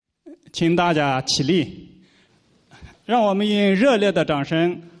请大家起立，让我们用热烈的掌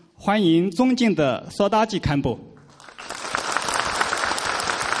声欢迎尊敬的索达吉堪布。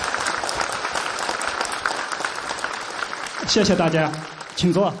谢谢大家，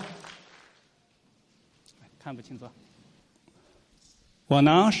请坐。看不清楚。我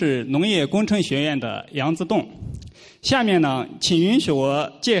呢是农业工程学院的杨自栋。下面呢，请允许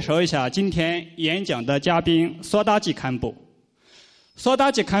我介绍一下今天演讲的嘉宾索达吉堪布。索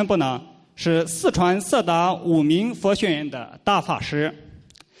达吉堪布呢是四川色达五明佛学院的大法师，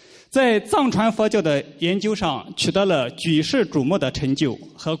在藏传佛教的研究上取得了举世瞩目的成就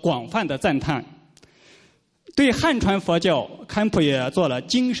和广泛的赞叹。对汉传佛教，堪布也做了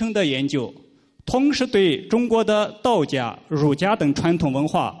精深的研究，同时对中国的道家、儒家等传统文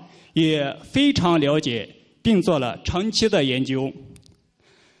化也非常了解，并做了长期的研究。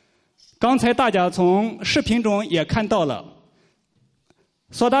刚才大家从视频中也看到了，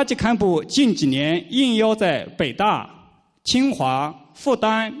索达吉堪布近几年应邀在北大、清华、复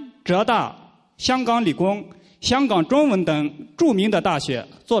旦、浙大、香港理工、香港中文等著名的大学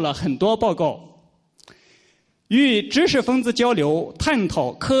做了很多报告，与知识分子交流，探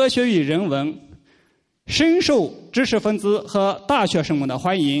讨科学与人文，深受知识分子和大学生们的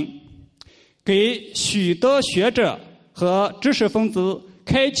欢迎，给许多学者和知识分子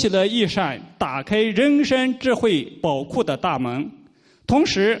开启了一扇打开人生智慧宝库的大门。同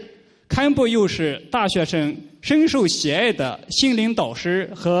时，堪布又是大学生深受喜爱的心灵导师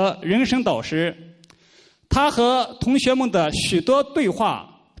和人生导师。他和同学们的许多对话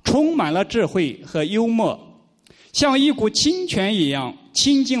充满了智慧和幽默，像一股清泉一样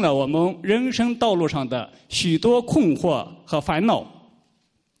亲近了我们人生道路上的许多困惑和烦恼。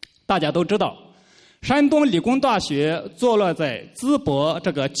大家都知道，山东理工大学坐落在淄博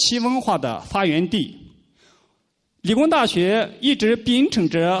这个奇文化的发源地。理工大学一直秉承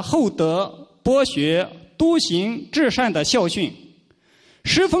着厚德、博学、笃行、至善的校训，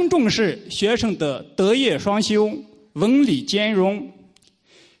十分重视学生的德业双修、文理兼容。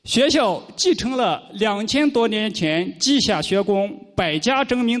学校继承了2000多年前稷下学宫、百家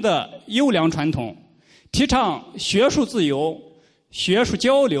争鸣的优良传统，提倡学术自由、学术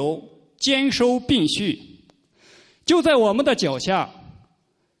交流、兼收并蓄。就在我们的脚下，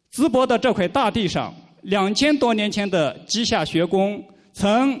淄博的这块大地上，2000多年前的稷下学宫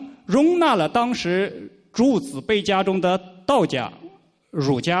曾容纳了当时诸子辈家中的道家、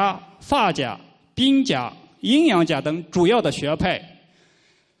儒家、法家、兵家、阴阳家等主要的学派，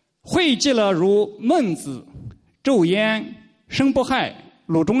汇集了如孟子、周焉、申不害、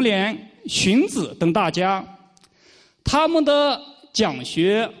鲁中连、荀子等大家。他们的讲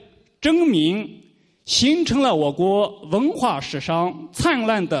学争鸣形成了我国文化史上灿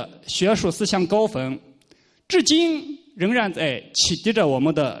烂的学术思想高峰，至今仍然在启迪着我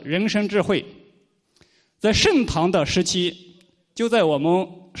们的人生智慧。在盛唐的时期，就在我们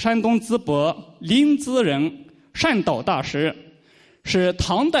山东淄博临淄人善导大师，是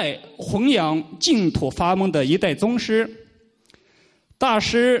唐代弘扬净土法门的一代宗师。大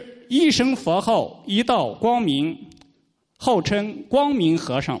师一生佛号一道光明，号称光明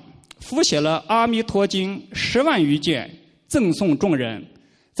和尚，谱写了《阿弥陀经》10万余卷，赠送众人，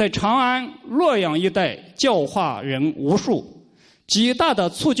在长安、洛阳一带教化人无数，极大地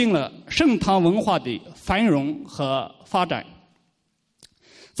促进了盛唐文化的繁荣和发展。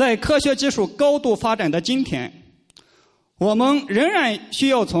在科学技术高度发展的今天，我们仍然需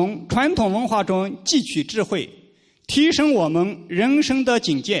要从传统文化中汲取智慧，提升我们人生的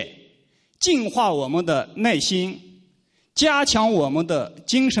境界，净化我们的内心，加强我们的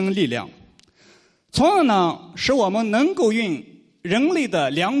精神力量，从而呢，使我们能够用人类的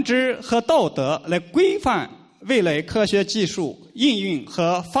良知和道德来规范未来科学技术应用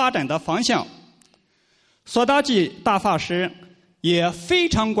和发展的方向。索达吉大法师也非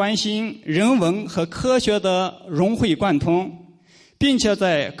常关心人文和科学的融会贯通，并且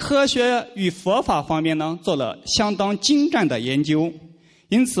在科学与佛法方面呢做了相当精湛的研究。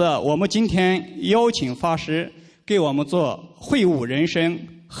因此，我们今天邀请法师给我们做会悟人生、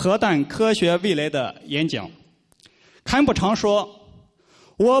荷担科学未来的演讲。堪布常说，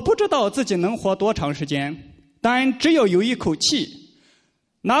我不知道自己能活多长时间，但只要有一口气，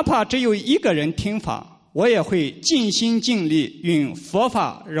哪怕只有一个人听法，我也会尽心尽力用佛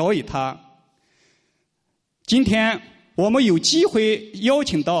法饶益他。今天我们有机会邀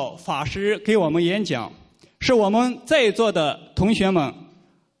请到法师给我们演讲，是我们在座的同学们、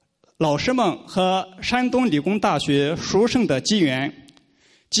老师们和山东理工大学殊胜的机缘，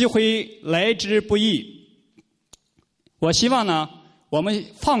机会来之不易。我希望呢，我们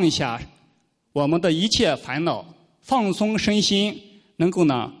放下我们的一切烦恼，放松身心，能够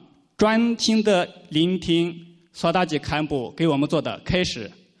呢专心的聆听索达吉堪布给我们做的开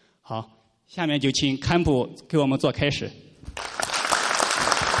始。好，下面就请堪布给我们做开始。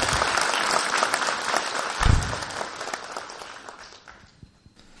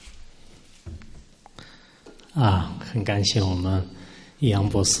很感谢我们杨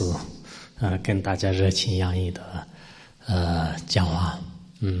博士，跟大家热情洋溢的讲话，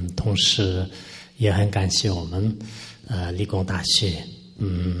同时也很感谢我们理工大学，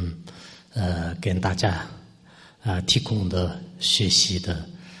跟大家提供的学习的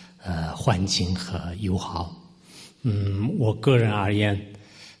环境和友好。我个人而言，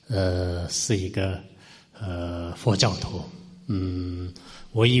是一个佛教徒，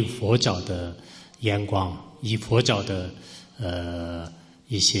我以佛教的眼光，以佛教的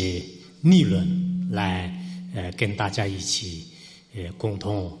一些理论来跟大家一起共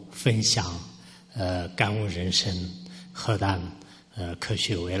同分享感悟人生荷担科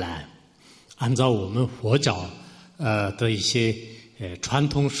学未来。按照我们佛教的一些传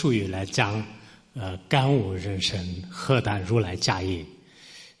统术语来讲，感悟人生荷担如来家业。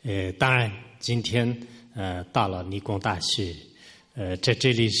当然今天到了理工大学，在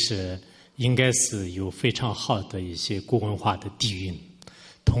这里是应该是有非常好的一些古文化的底蕴。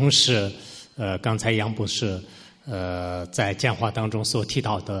同时刚才杨博士在讲话当中所提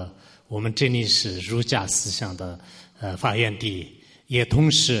到的，我们这里是儒家思想的发源地，也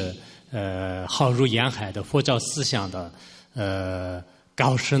同时浩如烟海的佛教思想的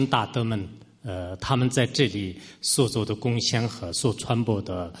高僧大德们，他们在这里所做的贡献和所传播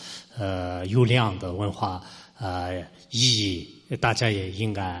的优良的文化意义，大家也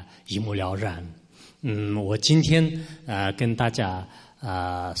应该一目了然。我今天跟大家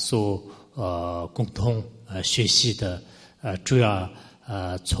所共同学习的主要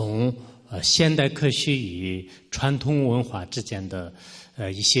从现代科学与传统文化之间的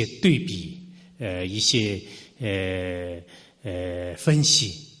一些对比，一些分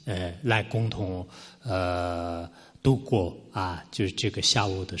析，来共同度过就是这个下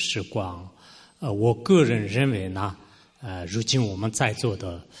午的时光。我个人认为呢，如今我们在座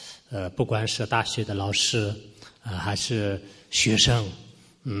的不管是大学的老师还是学生，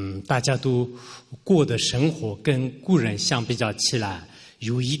大家都过的生活跟古人相比较起来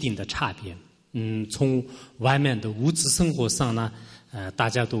有一定的差别。从外面的物质生活上呢，大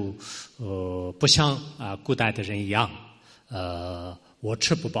家都不像古代的人一样，我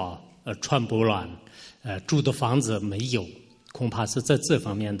吃不饱，穿不暖，住的房子没有，恐怕是在这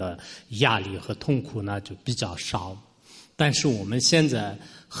方面的压力和痛苦呢就比较少。但是我们现在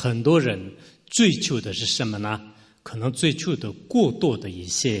很多人追求的是什么呢？可能追求的过多的一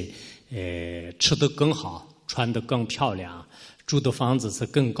些吃得更好，穿得更漂亮，住的房子是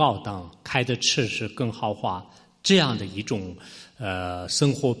更高档，开的车是更豪华，这样的一种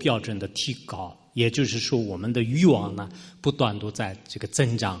生活标准的提高。也就是说，我们的欲望呢不断都在这个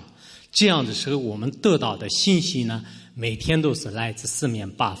增长。这样的时候，我们得到的信息呢每天都是来自四面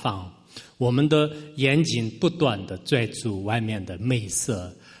八方。我们的眼睛不断地追逐外面的美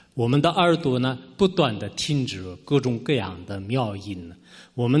色，我们的耳朵呢不断地听着各种各样的妙音，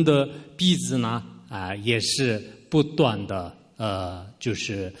我们的鼻子呢也是不断的就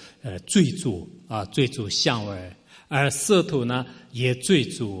是追逐香味，而舌头呢也追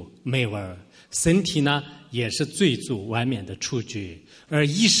逐美味，身体呢也是追逐外面的触觉，而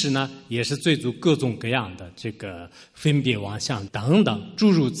意识呢也是追逐各种各样的这个分别妄想等等诸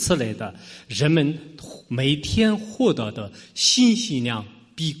如此类的。人们每天获得的信息量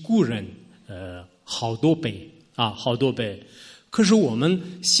比古人好多倍。可是我们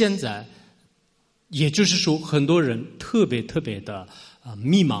现在，也就是说很多人特别的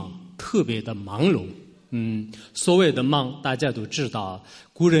迷茫，特别的忙碌。所谓的忙，大家都知道，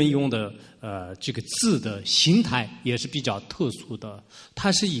古人用的这个字的形态也是比较特殊的，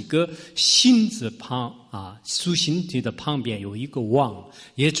它是一个心字旁书心体的旁边有一个忘，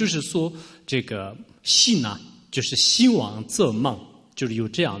也就是说这个心呢就是心亡则忙，就是有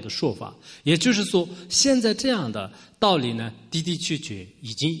这样的说法。也就是说，现在这样的道理呢的确确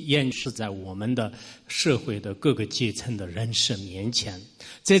已经延续在我们的社会的各个阶层的人士面前。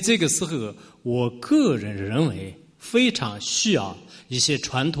在这个时候，我个人认为非常需要一些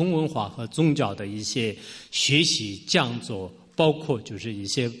传统文化和宗教的一些学习讲座，包括就是一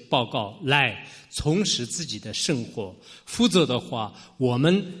些报告来充实自己的生活。否则的话，我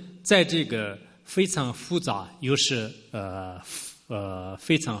们在这个非常复杂又是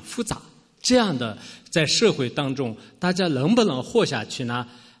非常复杂这样的在社会当中，大家能不能活下去呢？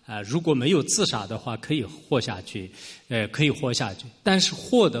如果没有自杀的话，可以活下去，但是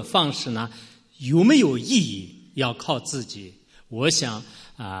活的方式呢，有没有意义，要靠自己。我想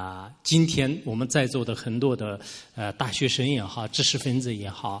今天我们在座的很多的大学生也好，知识分子也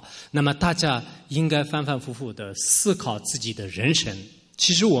好，那么大家应该反反复复的思考自己的人生。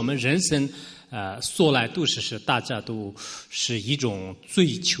其实我们人生说来都是大家都是一种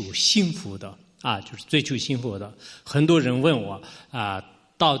追求幸福的就是追求幸福的。很多人问我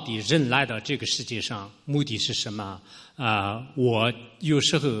到底人来到这个世界上目的是什么？我有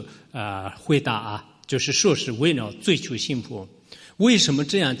时候回答就是说是为了追求幸福。为什么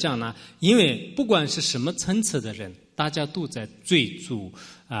这样讲呢？因为不管是什么层次的人，大家都在追逐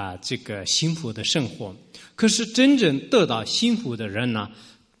这个幸福的生活。可是真正得到幸福的人呢，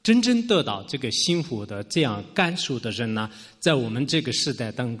真正得到这个幸福的这样感受的人呢，在我们这个时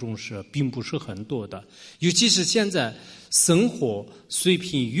代当中并不是很多的。尤其是现在生活水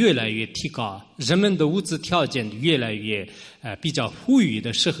平越来越提高，人们的物质条件越来越比较富裕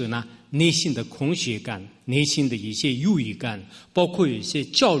的时候呢，内心的空虚感，内心的一些忧郁感，包括有一些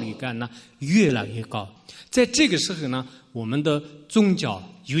焦虑感呢，越来越高。在这个时候呢，我们的宗教，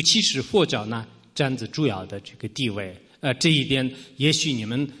尤其是佛教呢，占着主要的这个地位。这一点也许你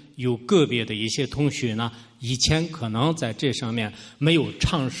们有个别的一些同学呢，以前可能在这上面没有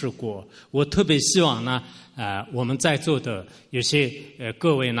尝试过。我特别希望呢我们在座的有些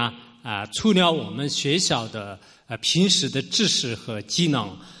各位呢除了我们学校的平时的知识和技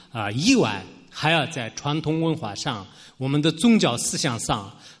能以外，还要在传统文化上，我们的宗教思想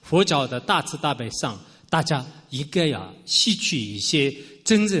上，佛教的大慈大悲上，大家应该要吸取一些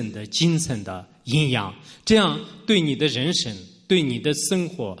真正的精神的营养，这样对你的人生，对你的生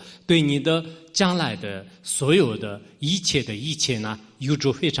活，对你的将来的所有的一切呢，有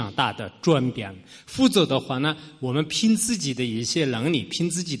着非常大的转变。否则的话呢，我们凭自己的一些能力，凭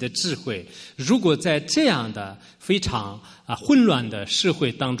自己的智慧，如果在这样的非常混乱的社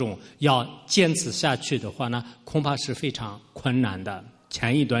会当中要坚持下去的话呢，恐怕是非常困难的。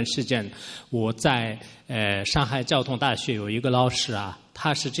前一段时间我在上海交通大学有一个老师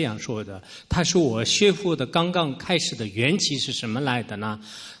他是这样说的，他说我学佛的刚刚开始的缘起是什么来的呢？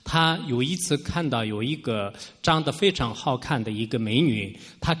他有一次看到有一个长得非常好看的一个美女，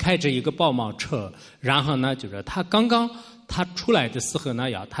她开着一个宝马车，然后呢就是她她出来的时候呢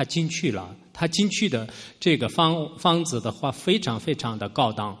她进去了，她进去的这个房子的话非常非常的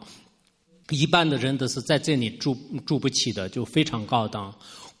高档，一般的人都是在这里住不起的，就非常高档。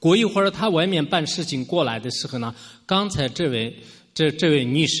过一会儿他外面办事情过来的时候呢，刚才这位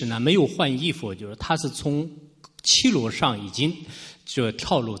女士呢没有换衣服，就是她是从7楼上已经就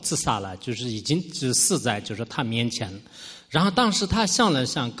跳楼自杀了，就是已经就死在就是她面前。然后当时他想了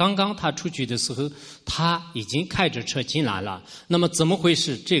想，刚刚他出去的时候，他已经开着车进来了。那么怎么回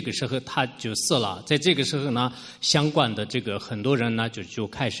事？这个时候他就死了。在这个时候呢，相关的这个很多人呢就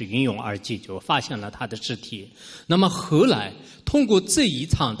开始云涌而起，就发现了他的尸体。那么后来通过这一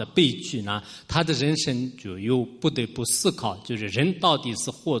场的悲剧呢，他的人生就又不得不思考，就是人到底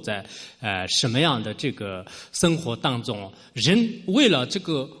是活在什么样的这个生活当中？人为了这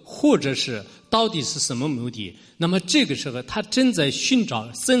个或者是到底是什么目的？那么这个时候他正在寻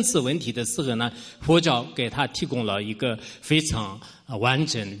找生死问题的时候呢，佛教给他提供了一个非常完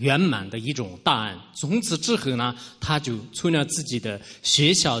整圆满的一种答案。从此之后呢，他就除了自己的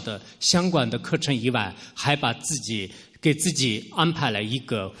学校的相关的课程以外，还给自己安排了一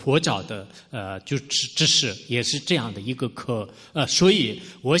个佛教的就知识，也是这样的一个课。所以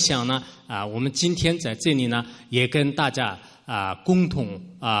我想呢我们今天在这里呢也跟大家共同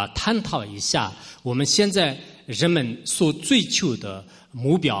探讨一下我们现在人们所追求的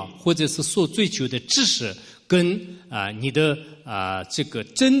目标，或者是所追求的知识，跟你的这个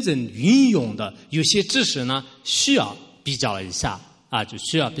真正运用的有些知识呢，需要比较一下就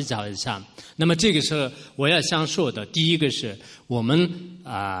需要比较一下。那么这个时候我要想说的，第一个是我们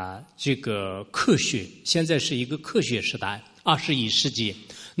这个科学现在是一个科学时代，21世纪。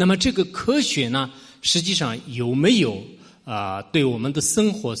那么这个科学呢，实际上有没有对我们的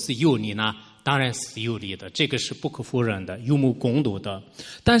生活是有利呢？当然是有利的，这个是不可否认的，有目共睹的。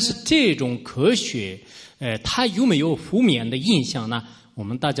但是这种科学它有没有负面的影响呢？我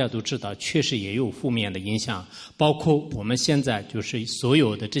们大家都知道，确实也有负面的影响，包括我们现在就是所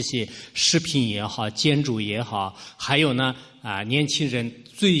有的这些食品也好，建筑也好，还有呢年轻人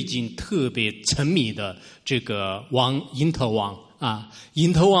最近特别沉迷的这个因特网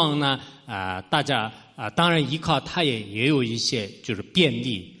因特网呢大家当然依靠它也有一些就是便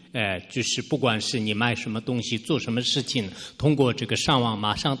利。就是不管是你买什么东西，做什么事情，通过这个上网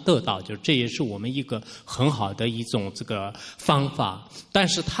马上得到，就这也是我们一个很好的一种这个方法。但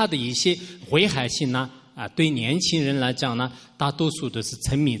是它的一些危害性呢，对年轻人来讲呢，大多数都是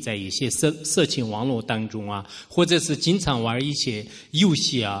沉迷在一些色情网络当中啊，或者是经常玩一些游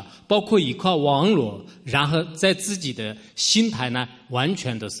戏啊，包括依靠网络，然后在自己的心态呢，完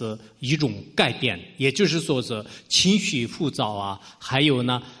全的是一种改变，也就是说是情绪浮躁啊，还有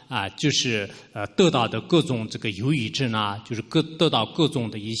呢就是得到的各种这个忧郁症啊，就是得到各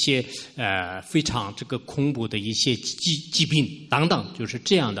种的一些非常这个恐怖的一些疾病等等，就是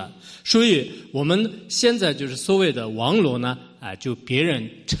这样的。所以我们现在就是所谓的网络呢，就别人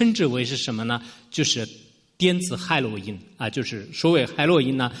称之为是什么呢？就是电子海洛因啊，就是所谓海洛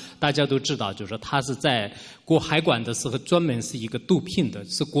因呢，大家都知道，就是它是在过海关的时候专门是一个毒品的，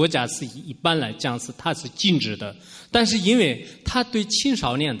是国家是一般来讲是它是禁止的，但是因为它对青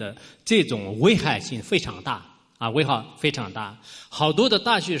少年的这种危害性非常大啊，危害非常大，好多的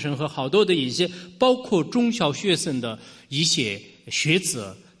大学生和好多的一些包括中小学生的一些学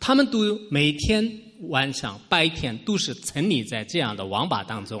子，他们都每天晚上白天都是沉溺在这样的网吧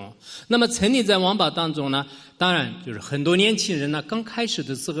当中。那么沉溺在网吧当中呢，当然就是很多年轻人呢，刚开始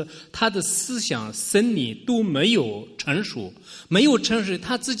的时候他的思想生理都没有成熟，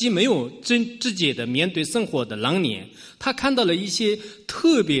他自己没有直接的面对生活的能力，他看到了一些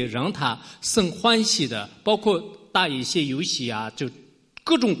特别让他生欢喜的，包括打一些游戏啊，就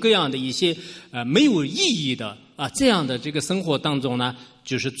各种各样的一些没有意义的这样的这个生活当中呢，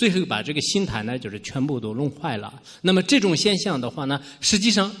就是最后把这个心态呢，就是全部都弄坏了。那么这种现象的话呢，实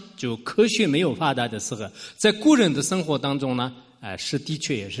际上就科学没有发达的时候，在古人的生活当中呢，是的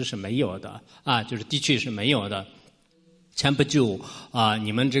确也是没有的就是的确是没有的。前不久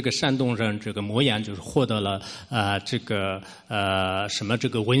你们这个山东人这个莫言就是获得了这个什么这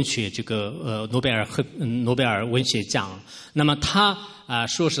个文学这个诺贝尔文学奖。那么他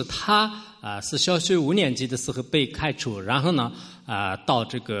说是他是小学5年级的时候被开除，然后呢到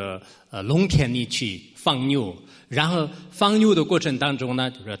这个农田里去放牛，然后放牛的过程当中呢，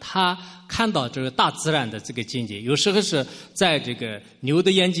就是他看到这个大自然的这个境界，有时候是在这个牛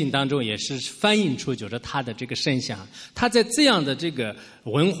的眼睛当中也是反映出就是他的这个声响。他在这样的这个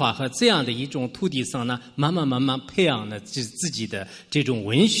文化和这样的一种土地上呢，慢慢培养了自己的这种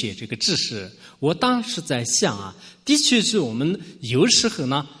文学这个知识。我当时在想的确是我们有时候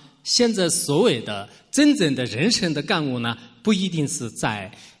呢，现在所谓的真正的人生的感悟呢，不一定是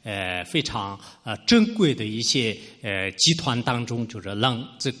在非常珍贵的一些集团当中就是让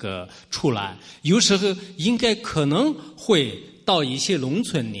这个出来，有时候应该可能会到一些农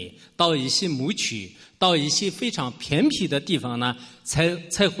村里，到一些牧区，到一些非常偏僻的地方呢，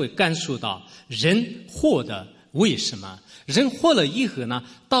才会感受到人活的为什么。人活了以后呢，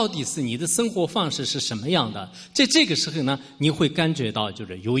到底是你的生活方式是什么样的？在这个时候呢，你会感觉到就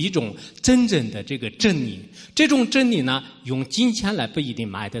是有一种真正的这个真理。这种真理呢，用金钱来不一定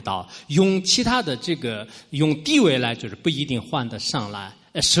买得到，用其他的这个用地位来就是不一定换得上来。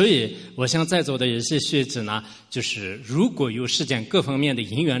所以我想在座的有些学子呢，就是如果有时间各方面的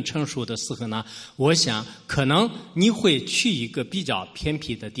因缘成熟的时候呢，我想可能你会去一个比较偏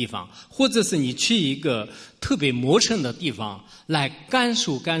僻的地方，或者是你去一个特别陌生的地方来感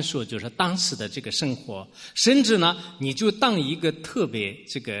受就是当时的这个生活，甚至呢你就当一个特别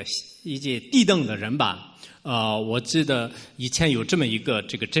这个一些地道的人吧。我记得以前有这么一个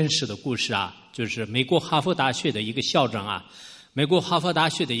这个真实的故事就是美国哈佛大学的一个校长美国哈佛大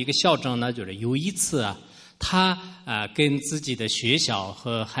学的一个校长呢，就是有一次他跟自己的学校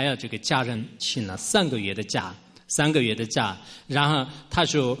和还有这个家人请了3个月的假，然后他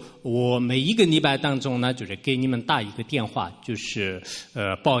说我每一个礼拜当中呢，就是给你们打一个电话，就是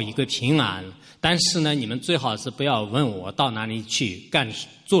报一个平安，但是呢你们最好是不要问我到哪里去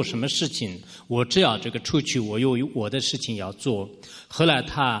做什么事情，我只要这个出去我有我的事情要做。后来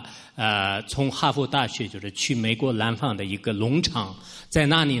他从哈佛大学就是去美国南方的一个农场，在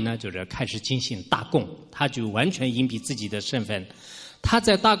那里呢就是开始进行打工，他就完全隐蔽自己的身份。他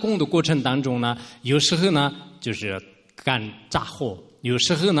在打工的过程当中呢，有时候呢就是干杂活，有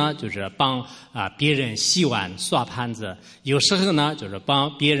时候呢就是帮别人洗碗刷盘子，有时候呢就是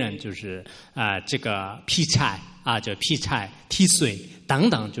帮别人就是这个劈柴就劈柴踢水等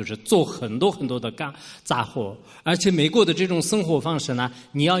等，就是做很多的杂活。而且美国的这种生活方式呢，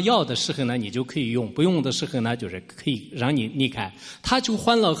你要的时候呢你就可以用，不用的时候呢就是可以让你离开。他就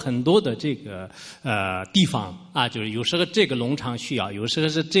换了很多的这个地方就是有时候这个农场需要，有时候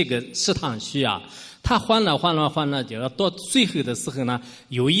是这个食堂需要，他换了，就要到最后的时候呢，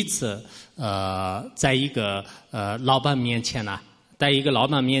有一次在一个老板面前呢，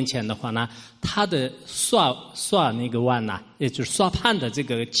的话呢，他的刷那个碗呢，也就是刷盘的这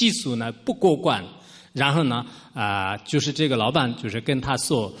个技术呢不过关，然后呢，就是这个老板就是跟他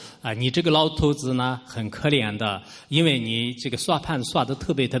说，你这个老头子呢很可怜的，因为你这个刷盘刷得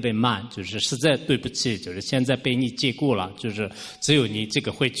特别特别慢，就是实在对不起，就是现在被你解雇了，就是只有你这个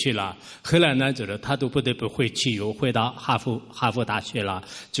回去了。后来呢，就是他都不得不回去，又回到哈佛大学了，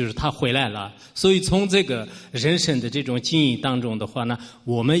就是他回来了。所以从这个人生的这种经验当中的话呢，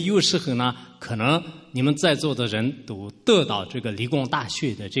我们有时候呢，可能你们在座的人都得到这个理工大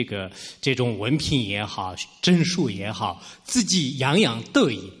学的这种文凭也好，证书也好，自己洋洋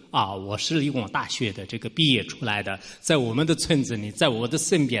得意啊！我是理工大学的这个毕业出来的，在我们的村子里，在我的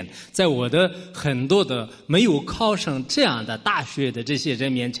身边，在我的很多的没有考上这样的大学的这些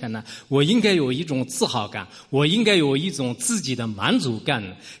人面前呢，我应该有一种自豪感，我应该有一种自己的满足感。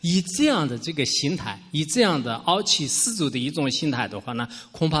以这样的这个心态，以这样的傲气十足的一种心态的话呢，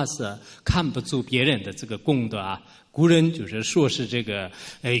恐怕是看不出别人的这个功德啊。古人就是说是这个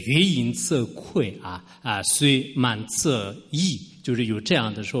月盈则亏虽满则溢，就是有这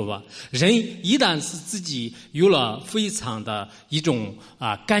样的说法。人一旦是自己有了非常的一种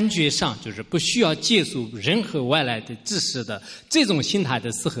感觉上，就是不需要借助任何外来的知识的这种心态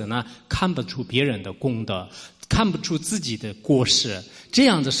的时候呢，看不出别人的功德，看不出自己的过失。这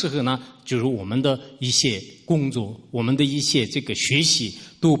样的时候呢，就是我们的一些工作，我们的一些这个学习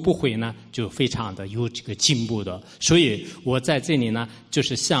都不会呢就非常的有这个进步的。所以我在这里呢，就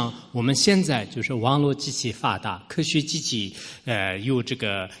是像我们现在就是网络机器发达，科学机器有这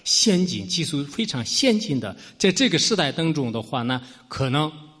个先进技术非常先进的，在这个时代当中的话呢，可能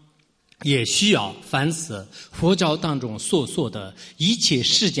也需要反思佛教当中所说的一切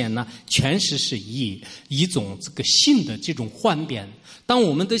事件呢，全是以一种这个心的这种幻变。当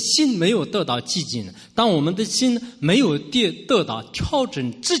我们的心没有得到寂静，当我们的心没有得到调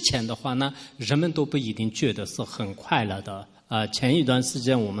整之前的话呢，人们都不一定觉得是很快乐的。前一段时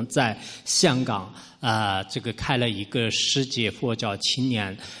间我们在香港这个开了一个世界佛教青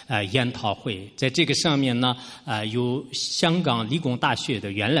年研讨会，在这个上面呢，有香港理工大学的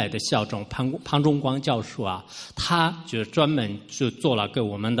原来的校长庞忠光教授他就专门就做了给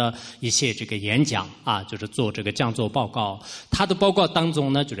我们的一些这个演讲就是做这个讲座报告。他的报告当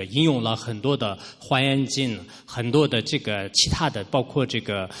中呢，就是引用了很多的华严经，很多的这个其他的，包括这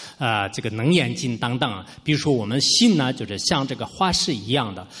个能言经等等。比如说我们心呢，就是像这个花式一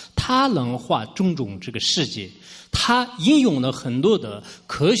样的，它能化种种这个世界。他引用了很多的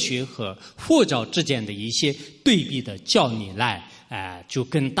科学和佛教之间的一些对比的教理来就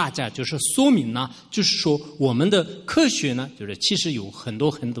跟大家就是说明呢，就是说我们的科学呢，就是其实有很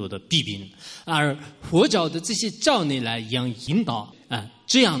多很多的弊病，而佛教的这些教理来引导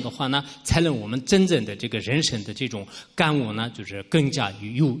这样的话呢，才能我们真正的这个人生的这种感悟呢，就是更加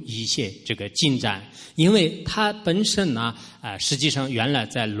有一些这个进展。因为它本身呢，实际上原来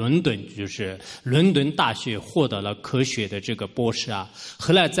在伦敦，就是伦敦大学获得了科学的这个博士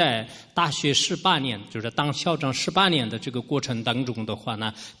后来在大学18年，就是当校长18年的这个过程当中的话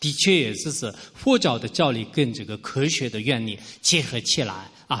呢，的确也是佛教的教理跟这个科学的原理结合起来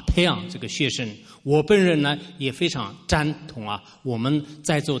培养这个学生。我本人呢也非常赞同我们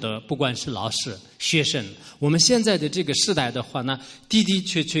在座的不管是老师学生，我们现在的这个时代的话呢，的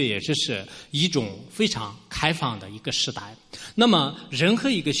确也是一种非常开放的一个时代。那么任何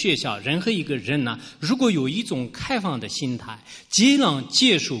一个学校，任何一个人呢，如果有一种开放的心态，既能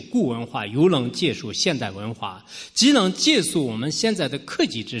接受古文化，又能接受现代文化，既能接受我们现在的科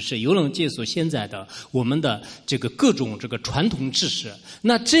技知识，又能接受现在的我们的这个各种这个传统知识，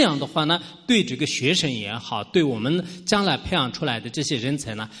那这样的话呢，对这个学生也好，对我们将来培养出来的这些人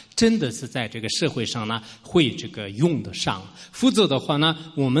才呢，真的是在这个社会上呢会这个用得上。否则的话呢，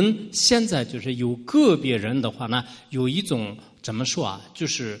我们现在就是有个别人的话呢，有一种怎么说就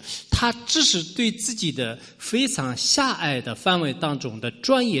是他只是对自己的非常狭隘的范围当中的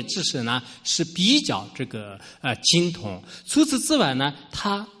专业知识呢是比较这个精通，除此之外呢，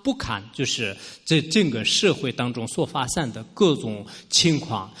他不看就是这整个社会当中所发生的各种情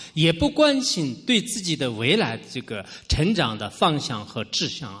况，也不关心对自己的未来这个成长的方向和志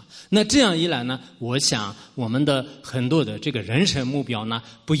向那这样一来呢，我想我们的很多的这个人生目标呢，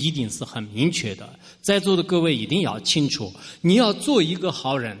不一定是很明确的。在座的各位一定要清楚，你要做一个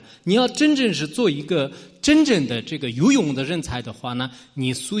好人，你要真正是做一个真正的这个有用的人才的话呢，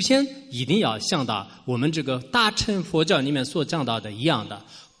你首先一定要像到我们这个大乘佛教里面所讲到的一样的，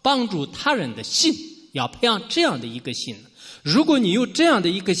帮助他人的心，要培养这样的一个心。如果你有这样的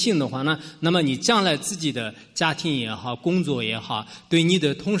一个心的话呢，那么你将来自己的家庭也好，工作也好，对你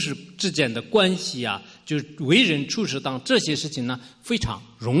的同事之间的关系就是为人处事当这些事情呢，非常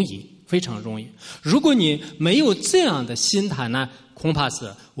容易，非常容易。如果你没有这样的心态呢，恐怕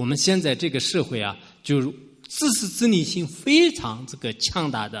是我们现在这个社会就是自私自利心非常这个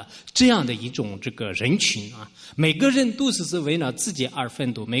强大的这样的一种这个人群啊，每个人都是为了自己而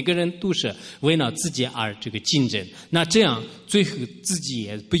奋斗，每个人都是为了自己而这个竞争，那这样最后自己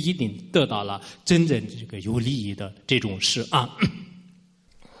也不一定得到了真正这个有利益的这种事啊。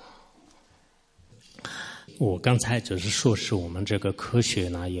我刚才就是说是我们这个科学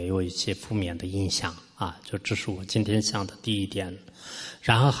呢也有一些负面的影响啊，就这是我今天想的第一点。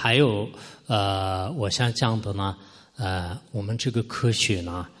然后还有我想讲的呢，我们这个科学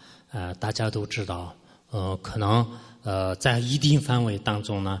呢，大家都知道，可能在一定范围当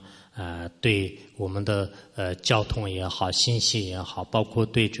中呢，对我们的交通也好，信息也好，包括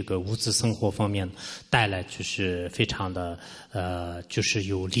对这个物质生活方面带来就是非常的就是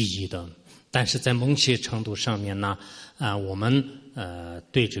有利益的。但是在某些程度上面呢，我们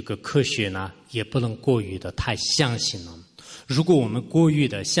对这个科学呢也不能过于的太相信了。如果我们过于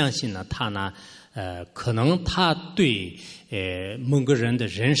的相信了它呢，可能它对某个人的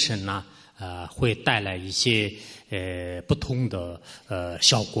人生呢，会带来一些不同的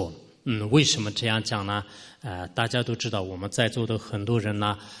效果。为什么这样讲呢？大家都知道，我们在座的很多人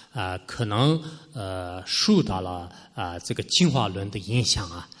呢，可能受到了这个进化论的影响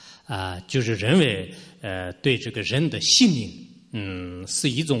就是认为对这个人的性命，是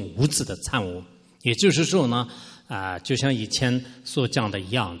一种物质的产物。也就是说呢，就像以前所讲的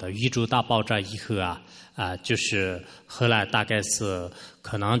一样的，宇宙大爆炸以后就是后来大概是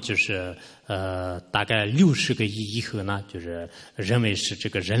可能就是大概60个亿以后呢，就是认为是这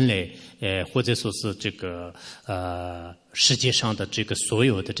个人类或者说是这个世界上的这个所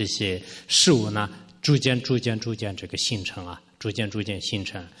有的这些事物呢，逐渐这个形成逐渐形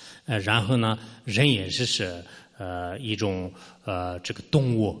成，然后呢，人也是一种这个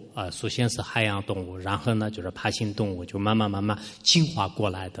动物首先是海洋动物，然后呢就是爬行动物，就慢慢进化过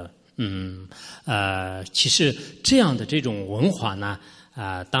来的。其实这样的这种文化呢，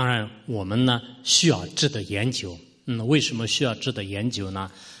当然我们呢需要值得研究。为什么需要值得研究呢？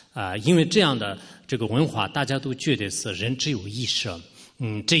因为这样的这个文化，大家都觉得是人只有一世，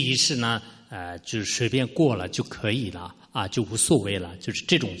这一世呢，就随便过了就可以了。就无所谓了，就是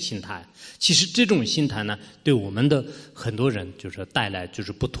这种心态。其实这种心态呢，对我们的很多人就是带来就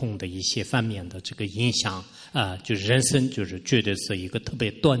是不同的一些方面的这个影响就是人生就是觉得是一个特别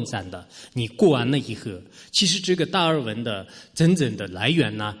短暂的。你过完了以后，其实这个达尔文的真正的来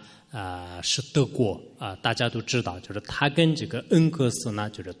源呢，是德国大家都知道，就是他跟这个恩格斯呢，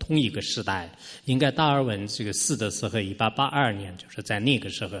就是同一个时代。应该达尔文这个死的时候，1882年，就是在那个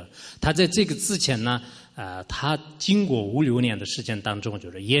时候。他在这个之前呢，他经过5、6年的时间当中，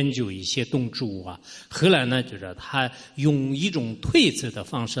就是研究一些动植物后来呢，就是他用一种推测的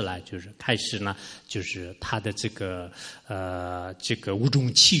方式来，就是开始呢，就是他的这个物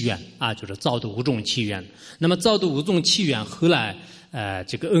种起源就是造的物种起源。那么造的物种起源后来。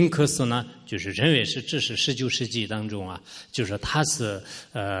这个恩格斯呢，就是认为这是19世纪当中就是他是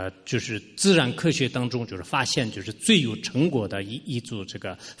就是自然科学当中就是发现就是最有成果的一组这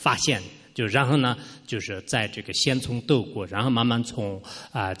个发现。就然后呢，就是在这个先从德国，然后慢慢从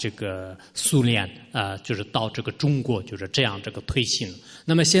这个苏联就是到这个中国，就是这样这个推行。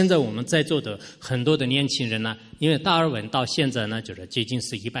那么现在我们在座的很多的年轻人呢，因为达尔文到现在呢，就是接近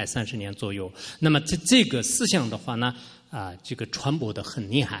是130年左右。那么这个思想的话呢，这个传播的很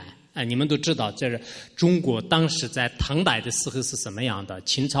厉害。你们都知道，这是中国当时在唐代的时候是什么样的？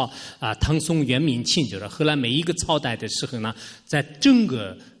秦朝唐宋元明清，就是后来每一个朝代的时候呢，在整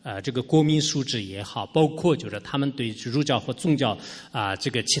个这个国民素质也好，包括就是他们对儒教和宗教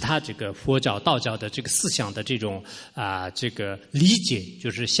这个其他这个佛教、道教的这个思想的这种这个理解，就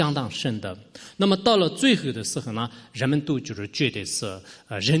是相当深的。那么到了最后的时候呢，人们都就是觉得是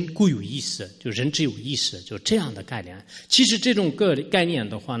人固有意识，就人只有意识，就这样的概念。其实这种概念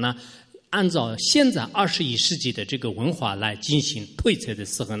的话呢，按照现在21世纪的这个文化来进行推测的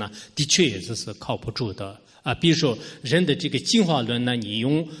时候呢，的确也是靠不住的。比如说人的这个进化论呢，你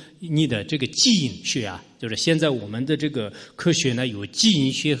用你的这个基因学就是现在我们的这个科学呢，有基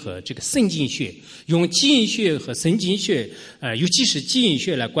因学和这个神经学。用基因学和神经学，尤其是基因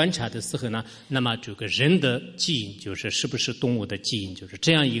学来观察的时候呢，那么这个人的基因是不是动物的基因，就是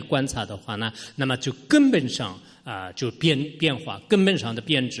这样一观察的话呢，那么就根本上就变化，根本上的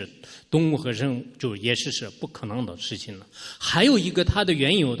变质，动物和人就也是不可能的事情了。还有一个它的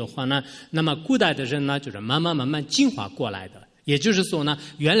缘由的话呢，那么古代的人呢，就是慢慢进化过来的。也就是说呢，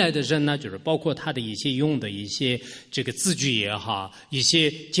原来的人呢，就是包括他的一些用的一些这个字句也好，一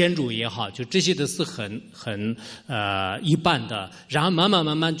些建筑也好，就这些都是很一般的。然后慢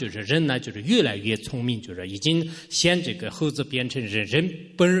慢就是人呢，就是越来越聪明，就是已经先这个猴子变成人，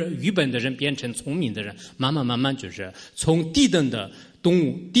愚笨的人变成聪明的人，慢慢就是从低等的动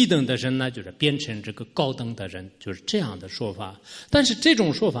物、低等的人呢，就是变成这个高等的人，就是这样的说法。但是这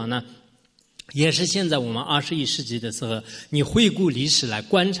种说法呢，也是现在我们21世纪的时候，你回顾历史来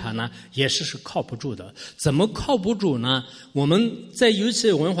观察呢，也是靠不住的。怎么靠不住呢？我们在有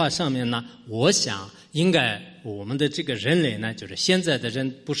些文化上面呢，我想应该我们的这个人类呢，就是现在的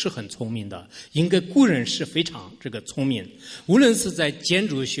人不是很聪明的，应该古人是非常这个聪明。无论是在建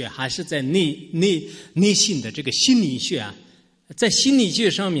筑学还是在内心的这个心理学啊。在心理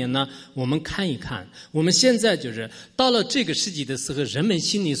学上面呢，我们看一看，我们现在就是到了这个世纪的时候，人们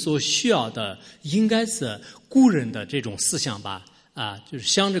心里所需要的应该是古人的这种思想吧，就是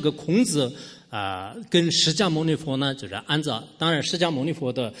像这个孔子跟释迦牟尼佛呢，就是按照，当然释迦牟尼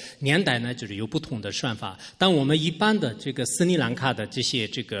佛的年代呢，就是有不同的算法，但我们一般的这个斯里兰卡的这些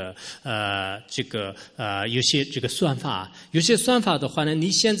有些这个算法，有些算法的话呢，你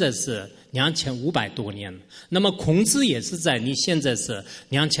现在是2500多年，那么孔子也是在你现在是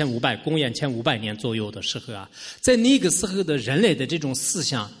公元前500年左右的时候在那个时候的人类的这种思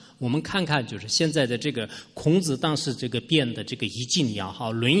想。我们看看，就是现在的这个孔子当时这个编的这个易经也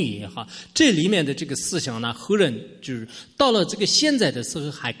好，论语也好，这里面的这个思想呢，后人就是到了这个现在的时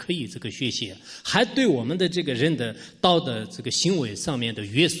候还可以这个学习，还对我们的这个人的道德这个行为上面的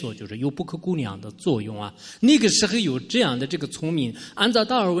约束，就是有不可估量的作用那个时候有这样的这个聪明，按照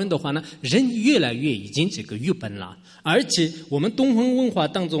达尔文的话呢，人越来越已经这个愚笨了。而且我们东方文化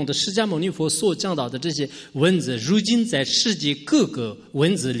当中的释迦牟尼佛所讲到的这些文字，如今在世界各个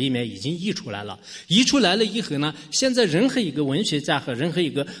文字里面已经译出来了。译出来了以后呢，现在任何一个文学家和任何一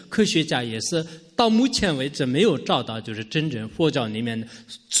个科学家也是到目前为止没有找到就是真正佛教里面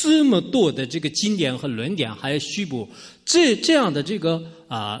这么多的这个经典和论点，还有虚部这样的这个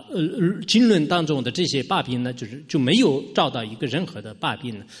经论当中的这些把柄呢，就没有找到一个任何的把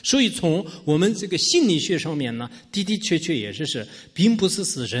柄。所以从我们这个心理学上面呢，的确也是并不是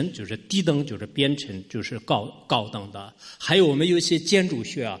使人就是低等就是变成就是高等的。还有我们有些建筑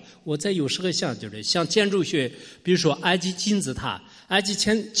学我在有时候想就是像建筑学，比如说埃及金字塔。埃及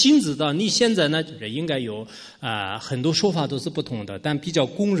金字塔，你现在呢就是应该有很多说法都是不同的，但比较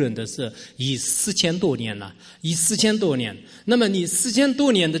公认的是以4000多年了，那么你4000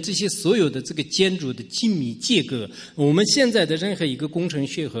多年的这些所有的这个建筑的精密结构，我们现在的任何一个工程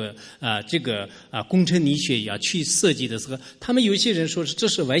学和工程力学要去设计的时候，他们有些人说是这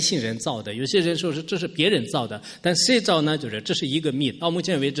是外星人造的，有些人说是这是别人造的，但谁造呢？就是这是一个谜，到目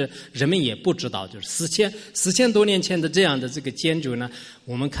前为止人们也不知道。就是4000多年前的这样的这个建筑呢，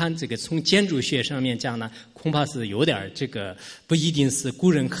我们看这个从建筑学上面讲呢，恐怕是有点这个不一定是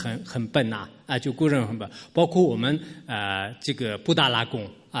古人很笨就古人很笨，包括我们这个布达拉宫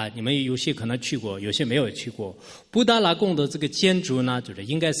你们有些可能去过，有些没有去过。布达拉宫的这个建筑呢，就是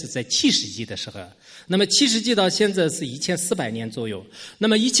应该是在7世纪的时候。那么7世纪到现在是1400年左右。那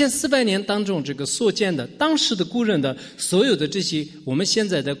么1400年当中，这个所建的当时的古人的所有的这些我们现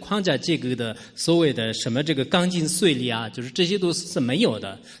在的框架结构的所谓的什么这个钢筋碎裂就是这些都是没有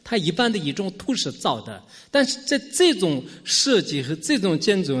的。它一般的一种土是造的，但是在这种设计和这种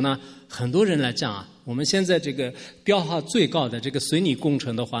建筑呢，很多人来讲我们现在这个标号最高的这个水泥工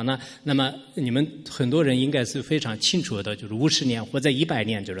程的话呢，那么你们很多人应该是非常清楚的，就是50年或者100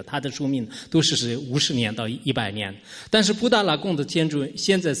年，就是它的寿命都是50年到100年。但是布达拉宫的建筑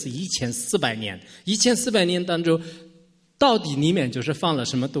现在是1400年，1400年当中到底里面就是放了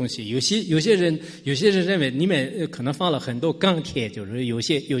什么东西？有些人认为里面可能放了很多钢铁，就是有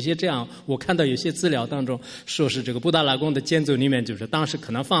些这样，我看到有些资料当中说是这个布达拉宫的建筑里面就是当时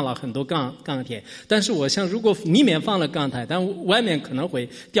可能放了很多钢铁，但是我想如果里面放了钢铁，但外面可能会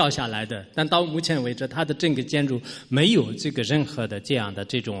掉下来的。但到目前为止，它的整个建筑没有这个任何的这样的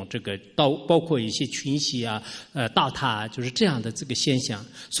这种这个包括一些群隙倒塌就是这样的这个现象。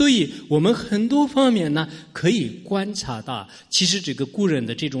所以我们很多方面呢可以观察到。其实这个古人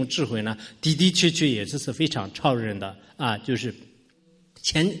的这种智慧呢，的确也是非常超人的就是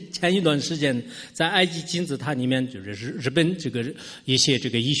前一段时间，在埃及金字塔里面，就是日本这个一些这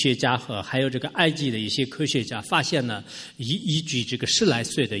个医学家和还有这个埃及的一些科学家发现了一具这个10来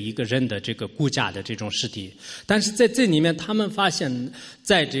岁的一个人的这个骨架的这种尸体，但是在这里面，他们发现，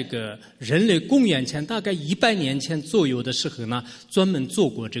在这个人类公元前大概100年前左右的时候呢，专门做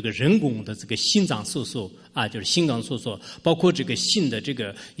过这个人工的这个心脏手术啊，就是心脏手术，包括这个心的这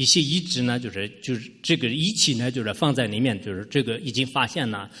个一些移植呢，就是这个仪器呢，就是放在里面，就是这个已经发现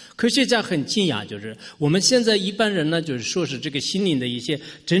了。科学家很惊讶，就是我们现在一般人呢，就是说是这个心灵的一些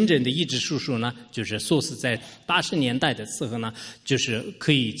真正的移植手术呢，就是说是在80年代的时候呢，就是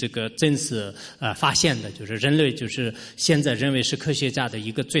可以这个真是发现的，就是人类就是现在认为是科学家的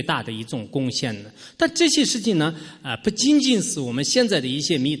一个最大的一种贡献的。但这些事情呢，不仅仅是我们现在的一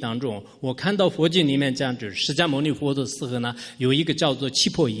些密当中，我看到佛经里面讲，就是释迦牟尼佛的时候呢，有一个叫做七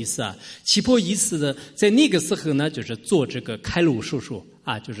婆夷士啊，七婆夷士的在那个时候呢，就是做这个开颅手术。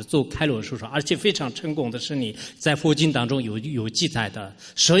啊，就是做开颅手术，而且非常成功的是你在佛经当中有记载的。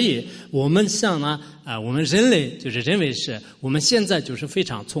所以我们像呢，我们人类就是认为是我们现在就是非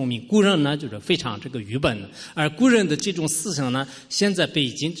常聪明，古人呢就是非常这个愚笨，而古人的这种思想呢，现在被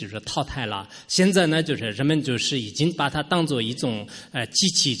已经就是淘汰了。现在呢，就是人们就是已经把它当做一种激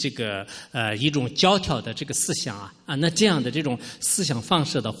起这个一种教条的这个思想啊，那这样的这种思想方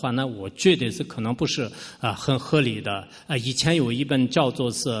式的话呢，我觉得是可能不是很合理的。以前有一本叫做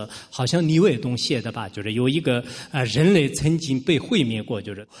是好像倪卫东写的吧，就是有一个人类曾经被毁灭过，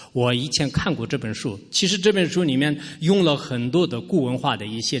就是我以前看过这本书。其实这本书里面用了很多的古文化的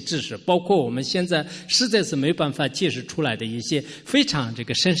一些知识，包括我们现在实在是没办法解释出来的一些非常这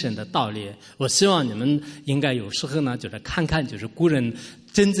个深深的道理。我希望你们应该有时候呢，就是看看就是古人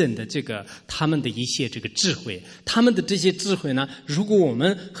真正的这个他们的一些这个智慧，他们的这些智慧呢，如果我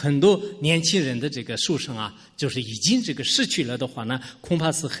们很多年轻人的这个书生啊，就是已经这个失去了的话呢，恐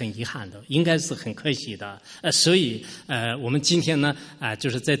怕是很遗憾的，应该是很可惜的。所以我们今天呢就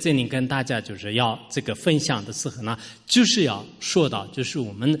是在这里跟大家就是要这个分享的时候呢，就是要说到就是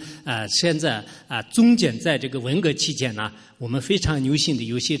我们现在中间在这个文革期间呢，我们非常流行的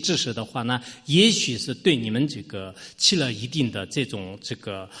有些知识的话呢，也许是对你们这个起了一定的这种这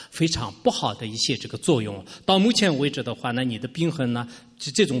个非常不好的一些这个作用。到目前为止的话呢，你的病痕呢，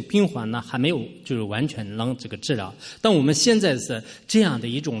这种病患呢还没有就是完全能这个治疗。但我们现在是这样的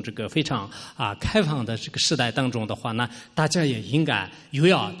一种这个非常开放的这个时代当中的话呢，大家也应该又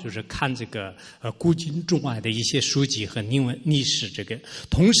要就是看这个古今中外的一些书籍和历史这个，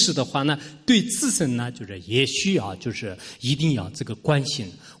同时的话呢，对自身呢就是也需要就是一定要这个关心。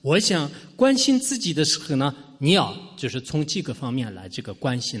我想关心自己的时候呢，你要就是从几个方面来这个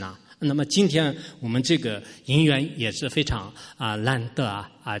关心啊。那么今天我们这个因缘也是非常难得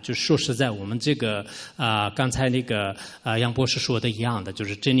就说实在，我们这个刚才那个杨博士说的一样的，就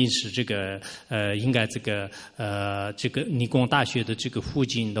是真的是这个应该这个理工大学的这个附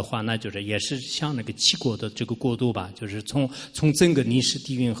近的话，那就是也是像那个七国的这个国度吧，就是从整个历史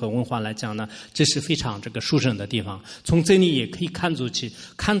底蕴和文化来讲呢，这是非常这个殊胜的地方。从这里也可以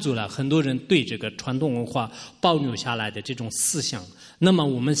看出了很多人对这个传统文化保留下来的这种思想。那么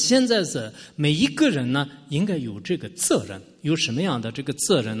我们现在是每一个人呢，应该有这个责任。有什么样的这个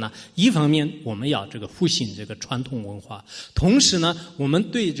责任呢？一方面我们要这个复兴这个传统文化，同时呢，我们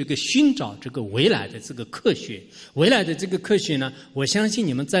对这个寻找这个未来的这个科学，未来的这个科学呢，我相信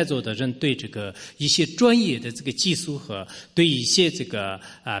你们在座的人对这个一些专业的这个技术和对一些这个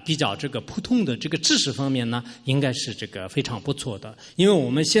比较这个普通的这个知识方面呢，应该是这个非常不错的。因为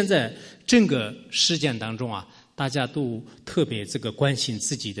我们现在整个实践当中大家都特别这个关心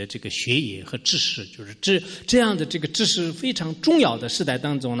自己的这个学业和知识，就是这样的这个知识非常重要的时代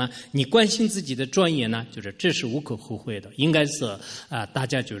当中呢，你关心自己的专业呢，就是这是无可厚非的，应该是大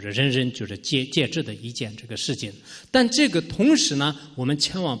家就是人人就是皆知的一件这个事情。但这个同时呢，我们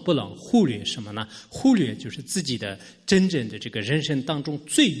千万不能忽略什么呢？忽略就是自己的真正的这个人生当中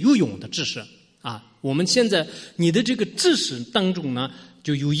最有用的知识我们现在你的这个知识当中呢，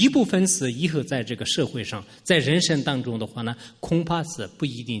就有一部分是以后在这个社会上，在人生当中的话呢，恐怕是不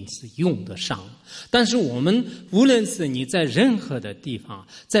一定是用得上。但是我们无论是你在任何的地方，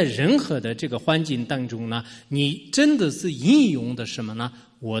在任何的这个环境当中呢，你真的是应用的什么呢？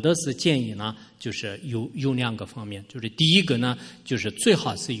我的是建议呢，就是有两个方面，就是第一个呢，就是最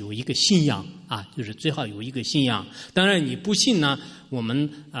好是有一个信仰就是最好有一个信仰。当然你不信呢，我们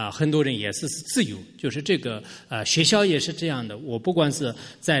很多人也是自由，就是这个学校也是这样的。我不管是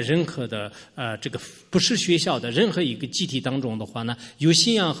在任何的这个不是学校的任何一个集体当中的话呢，有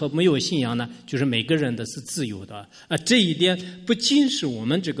信仰和没有信仰呢，就是每个人的是自由的。这一点不仅是我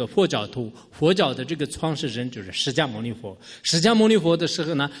们这个佛教徒，佛教的这个创始人就是释迦牟尼佛。释迦牟尼佛的时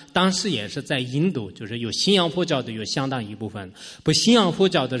候呢，当时也是在印度，就是有信仰佛教的有相当一部分，不信仰佛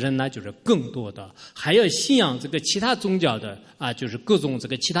教的人呢就是更多的，还有信仰这个其他宗教的就是各种这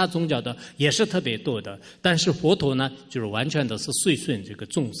个其他宗教的也是特别多的。但是佛陀呢，就是完全的是随顺这个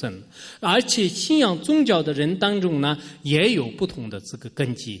众生，而且信仰宗教的人当中呢，也有不同的这个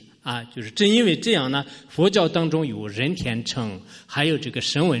根基就是正因为这样呢，佛教当中有人天乘，还有这个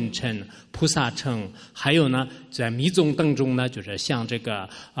声闻乘、菩萨乘，还有呢，在密宗当中呢，就是像这个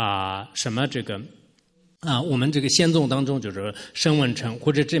什么这个。我们这个仙宗当中就是声闻乘，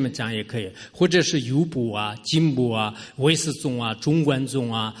或者这么讲也可以，或者是有部经部唯识宗中观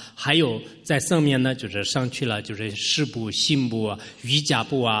宗还有在上面呢，就是上去了，就是识部、心部瑜伽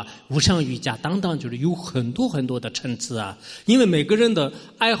部无上瑜伽等等，就是有很多很多的层次因为每个人的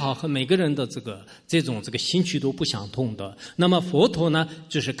爱好和每个人的这种兴趣都不相同的。那么佛陀呢，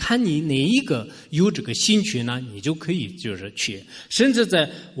就是看你哪一个有这个兴趣呢，你就可以就是去。甚至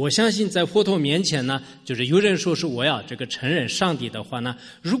我相信在佛陀面前呢，就是有人说是我要这个承认上帝的话呢，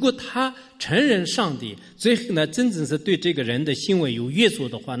如果他承认上帝，最后呢真正是对这个人的行为有约束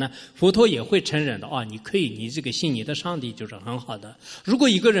的话呢，佛陀也会承认的你可以，你这个信你的上帝就是很好的。如果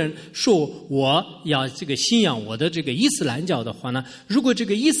一个人说我要这个信仰我的这个伊斯兰教的话呢，如果这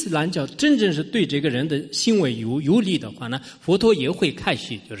个伊斯兰教真正是对这个人的行为有利的话呢，佛陀也会开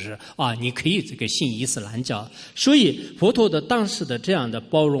许，就是你可以这个信伊斯兰教。所以佛陀的当时的这样的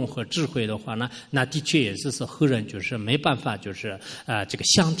包容和智慧的话呢，那的确也是后人就是没办法就是这个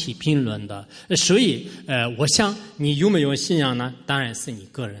相提并论的。所以我想你有没有信仰呢，当然是你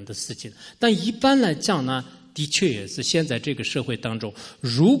个人的事情，但一般来讲呢，的确也是现在这个社会当中，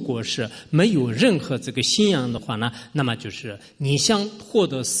如果是没有任何这个信仰的话呢，那么就是你想获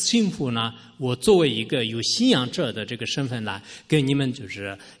得幸福呢，我作为一个有信仰者的这个身份来跟你们就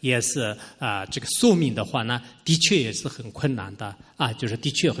是也是这个说明的话呢，的确也是很困难的就是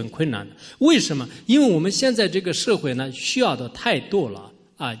的确很困难的。为什么？因为我们现在这个社会呢，需要的太多了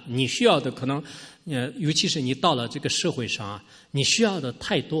你需要的可能尤其是你到了这个社会上你需要的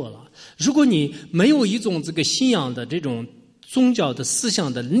太多了。如果你没有一种这个信仰的这种宗教的思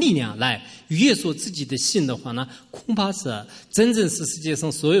想的力量来约束自己的心的话呢，恐怕是真正是世界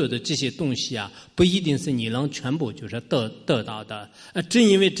上所有的这些东西不一定是你能全部就是得到的。正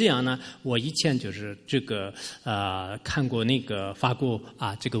因为这样呢，我以前就是这个看过那个法国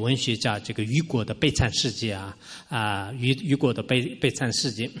这个文学家这个雨果的《悲惨世界》雨果的悲惨世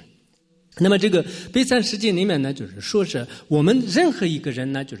界。那么这个悲惨世界里面呢，就是说是我们任何一个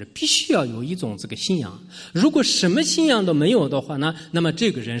人呢，就是必须要有一种这个信仰。如果什么信仰都没有的话呢，那么这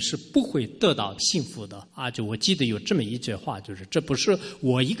个人是不会得到幸福的就我记得有这么一句话，就是这不是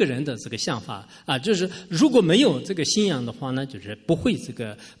我一个人的这个想法就是如果没有这个信仰的话呢，就是不会这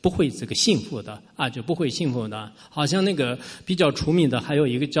个幸福的就不会幸福的。好像那个比较出名的还有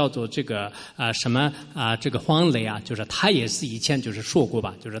一个叫做这个什么这个黄磊就是他也是以前就是说过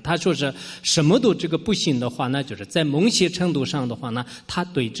吧，就是他说是什么都这个不信的话呢，就是在某些程度上的话呢，他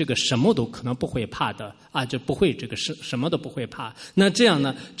对这个什么都可能不会怕的就不会这个什么都不会怕。那这样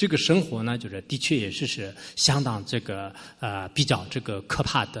呢，这个生活呢，就是的确也是相当这个比较这个可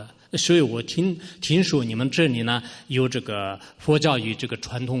怕的。所以我听说你们这里呢有这个佛教与这个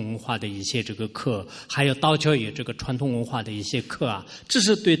传统文化的一些这个课，还有道教与这个传统文化的一些课这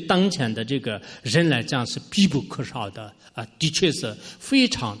是对当前的这个人来讲是必不可少的的确是非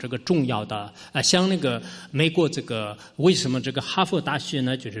常这个重要的像那个美国这个为什么这个哈佛大学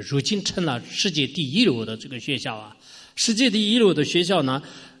呢，就是如今成了世界第一流的这个学校世界第一流的学校呢，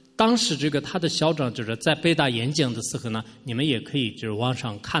当时这个他的校长就是在北大演讲的时候呢，你们也可以就是网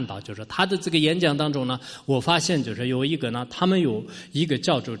上看到，就是他的这个演讲当中呢，我发现就是有一个呢，他们有一个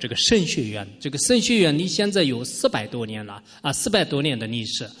叫做这个神学院，这个神学院离现在有400多年了400多年的历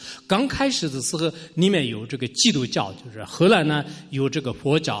史。刚开始的时候里面有这个基督教，就是荷兰呢有这个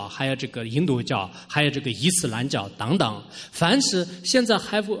佛教，还有这个印度教，还有这个伊斯兰教等等。凡是现在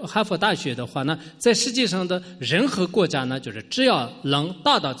哈佛大学的话呢，在世界上的任何国家呢，就是只要能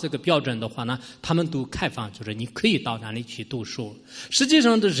达到这个标准的话呢，他们都开放，就是你可以到哪里去读书。实际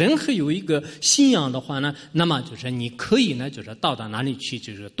上的任何有一个信仰的话呢，那么就是你可以呢，就是到哪里去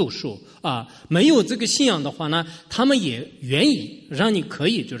就是读书没有这个信仰的话呢，他们也愿意让你可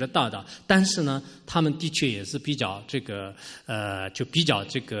以就是到的，但是呢，他们的确也是比较这个就比较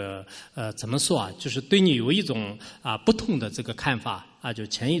这个怎么说啊？就是对你有一种不同的这个看法。就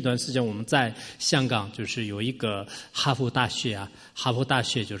前一段时间我们在香港，就是有一个哈佛大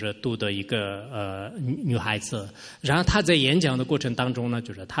学就是读的一个女孩子，然后她在演讲的过程当中呢，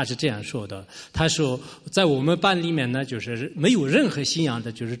就是她是这样说的，她说在我们班里面呢，就是没有任何信仰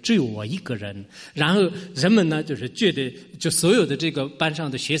的，就是只有我一个人，然后人们呢就是觉得就所有的这个班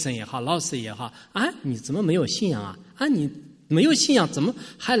上的学生也好，老师也好，你怎么没有信仰啊？你没有信仰，怎么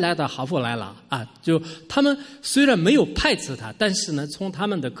还来到哈佛来了就他们虽然没有排斥他，但是呢，从他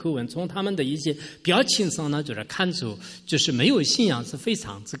们的口吻，从他们的一些表情上呢，就是看出，就是没有信仰是非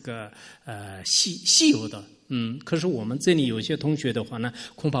常这个稀有的。可是我们这里有些同学的话呢，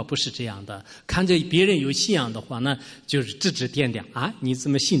恐怕不是这样的。看着别人有信仰的话呢，就是指指点点你怎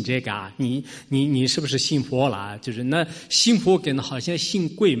么信这个你是不是信佛了就是那信佛跟好像信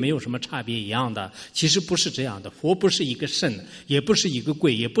鬼没有什么差别一样的。其实不是这样的，佛不是一个神，也不是一个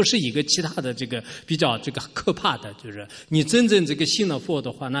鬼，也不是一个其他的这个比较这个可怕的。就是你真正这个信了佛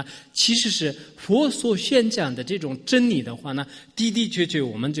的话呢，其实是佛所宣讲的这种真理的话呢，的的确确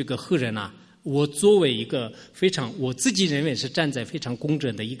我们这个后人我作为一个我自己认为是站在非常公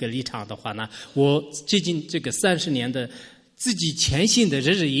正的一个立场的话呢，我最近这个30年的自己潜心的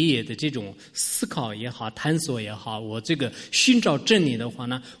日日夜夜的这种思考也好，探索也好，我这个寻找真理的话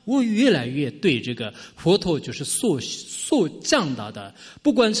呢，我越来越对这个佛陀就是所讲到的，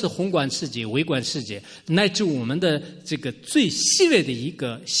不管是宏观世界、微观世界，乃至我们的这个最细微的一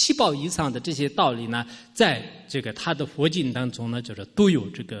个细胞以上的这些道理呢，在这个他的佛经当中呢，就是都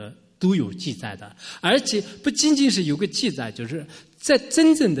有记载的，而且不仅仅是有个记载，就是在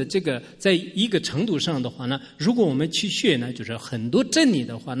真正的这个在一个程度上的话呢，如果我们去学呢，就是很多真理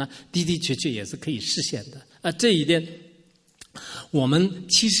的话呢，的的确确也是可以实现的。这一点我们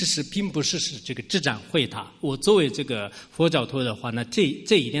其实是并不是这个智障会他。我作为这个佛教徒的话呢，这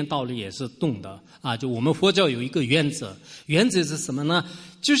一点道理也是懂的就我们佛教有一个原则是什么呢？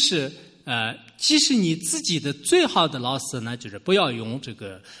就是即使你自己的最好的老师呢，就是不要用这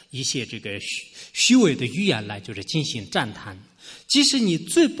个一些这个虚伪的语言来就是进行赞叹。即使你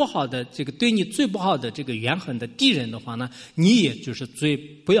最不好的这个对你最不好的这个怨恨的敌人的话呢，你也就是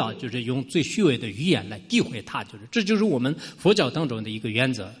不要就是用最虚伪的语言来诋毁他，这就是我们佛教当中的一个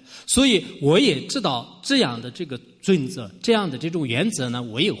原则。所以我也知道这样的这个准则，这样的这种原则呢，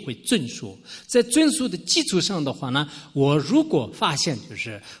我也会遵守。在遵守的基础上的话呢，我如果发现就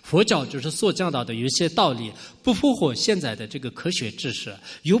是佛教就是所讲到的有一些道理不符合现在的这个科学知识，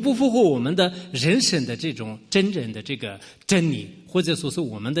又不符合我们的人生的这种真正的这个真理，或者说是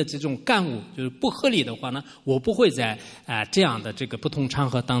我们的这种感悟就是不合理的话呢，我不会在这样的这个不同场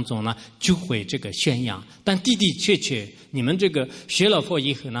合当中呢就会这个宣扬。但的的确确你们这个学了佛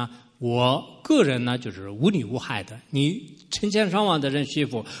以后呢，我个人呢就是无利无害的。你成千上万的人学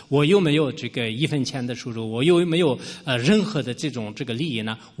佛，我又没有这个1分钱的收入，我又没有任何的这个利益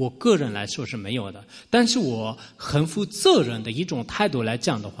呢，我个人来说是没有的。但是我很负责任的一种态度来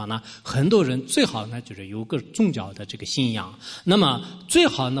讲的话呢，很多人最好呢就是有个宗教的这个信仰，那么最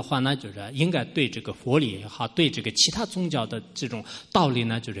好的话呢就是应该对这个佛理也好，对这个其他宗教的这种道理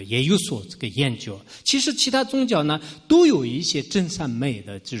呢就是也有所这个研究。其实其他宗教呢都有一些真善美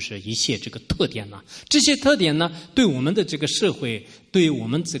的就是一些这个特点呢，这些特点呢对我们的这个社会，对我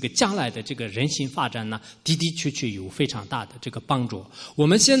们这个将来的这个人性发展呢，的的确确有非常大的这个帮助。我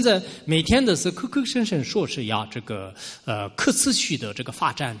们现在每天的是口口声声说是要这个可持续的这个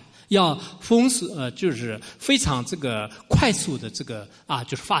发展，要就是非常这个快速的这个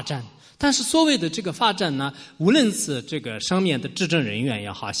就是发展。但是所谓的这个发展呢，无论是这个上面的执政人员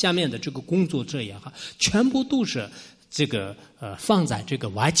也好，下面的这个工作者也好，全部都是这个放在这个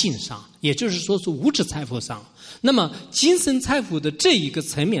外境上，也就是说是物质财富上。那么精神财富的这一个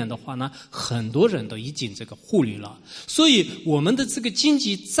层面的话呢，很多人都已经这个忽略了。所以我们的这个经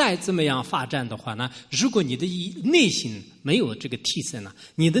济再怎么样发展的话呢，如果你的内心没有这个提升呢，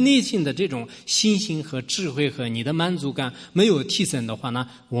你的内心的这种信心和智慧和你的满足感没有提升的话呢，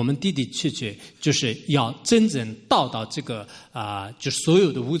我们的的确确就是要真正到这个就是所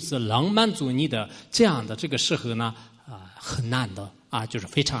有的物质能满足你的这样的这个时候呢，很难的就是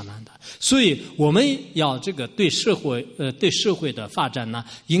非常难的。所以我们要这个对社会的发展呢，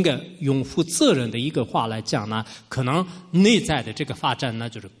应该用负责任的一个话来讲呢，可能内在的这个发展呢，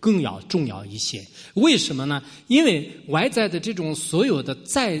就是更要重要一些。为什么呢？因为外在的这种所有的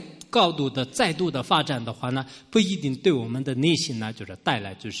再度的发展的话呢，不一定对我们的内心呢，就是带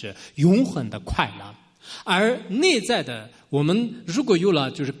来就是永恒的快乐。而内在的，我们如果有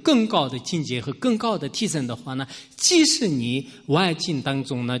了就是更高的境界和更高的提升的话呢，即使你外境当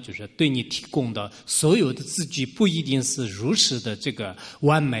中呢，就是对你提供的所有的字句不一定是如实的这个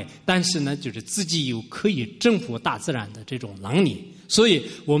完美，但是呢，就是自己有可以征服大自然的这种能力。所以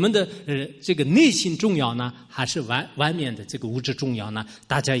我们的这个内心重要呢，还是外面的这个物质重要呢？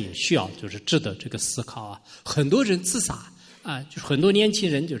大家也需要就是值得这个思考啊。很多人自杀啊，就是很多年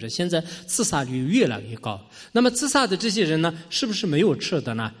轻人就是现在自杀率越来越高。那么自杀的这些人呢，是不是没有吃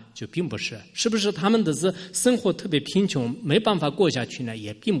的呢？就并不是。是不是他们的生活特别贫穷，没办法过下去呢？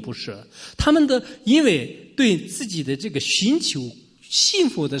也并不是。他们的因为对自己的这个寻求幸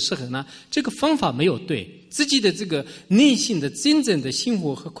福的时候呢，这个方法没有对，自己的这个内心的真正的幸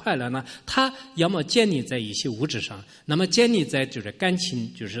福和快乐呢，它要么建立在一些物质上，那么建立在就是感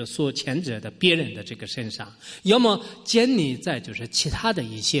情，就是所牵扯的别人的这个身上，要么建立在就是其他的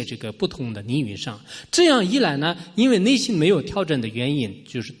一些这个不同的领域上。这样一来呢，因为内心没有调整的原因，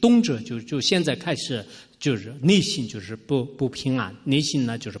就是动辄就现在开始就是内心就是不平安，内心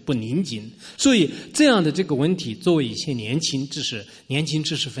呢就是不宁静。所以这样的这个问题，作为一些年轻知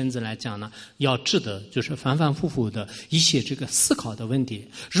识分子来讲呢，要值得就是反反复复的一些这个思考的问题。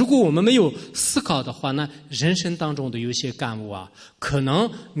如果我们没有思考的话呢，人生当中的有些感悟啊，可能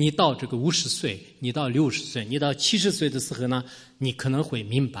你到这个50岁，你到60岁，你到70岁的时候呢，你可能会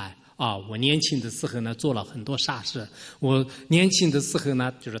明白啊，我年轻的时候呢做了很多傻事，我年轻的时候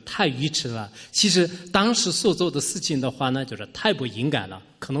呢就是太愚痴了。其实当时所做的事情的话呢，就是太不应该了，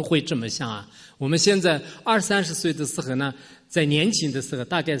可能会这么想啊。我们现在20-30岁的时候呢，在年轻的时候，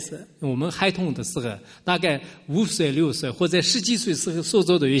大概是我们孩童的时候，大概5岁、6岁或者10几岁时候所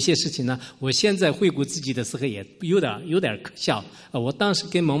做的有一些事情呢，我现在回顾自己的时候也有点可笑啊。我当时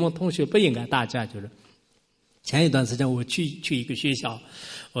跟某某同学不应该打架，就是前一段时间我去一个学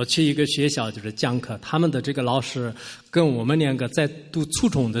校，就是讲课，他们的这个老师跟我们两个在读初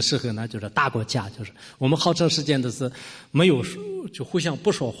中的时候呢，就是打过架，就是我们好长时间的是没有就互相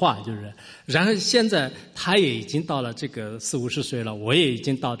不说话，就是。然后现在他也已经到了这个40-50岁了，我也已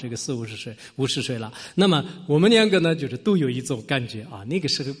经到这个40-50岁了。那么我们两个呢，就是都有一种感觉啊，那个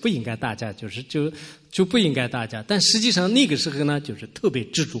时候不应该打架，就不应该打架。但实际上那个时候呢，就是特别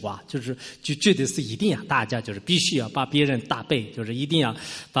执着啊，就觉得是一定要打架，就是必须要把别人打败，就是一定要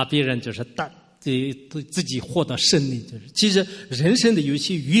把别人就是自己获得胜利。就是其实人生的有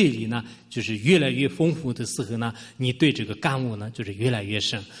些阅历呢，就是越来越丰富的时候呢，你对这个感悟呢就是越来越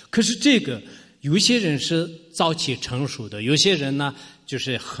深。可是这个有些人是早期成熟的，有些人呢就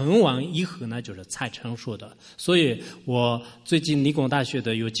是很晚以后呢就是才成熟的。所以我最近理工大学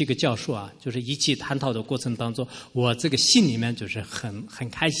的有几个教授啊，就是一起探讨的过程当中，我这个心里面就是很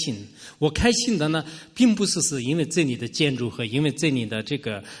开心。我开心的呢，并不是因为这里的建筑和因为这里的这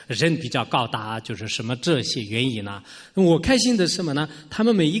个人比较高大，就是什么这些原因呢。我开心的是什么呢？他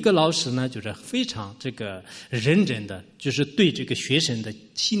们每一个老师呢，就是非常这个认真的，就是对这个学生的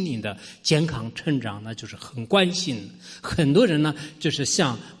心灵的健康成长呢，就是很关心。很多人呢，就是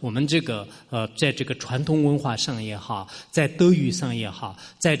像我们这个在这个传统文化上也好，在德育上也好，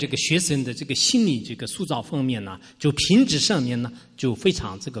在这个学生的这个心理这个塑造方面呢，就品质上面呢，就非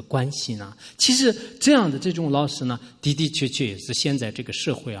常这个关心啊。其实这样的这种老师呢，的确也是现在这个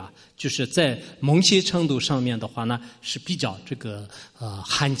社会啊，就是在某些程度上面的话呢，是比较这个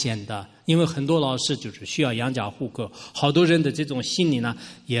罕见的。因为很多老师就是需要养家糊口，好多人的这种心理呢，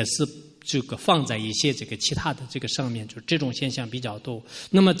也是这个放在一些这个其他的这个上面，就是这种现象比较多。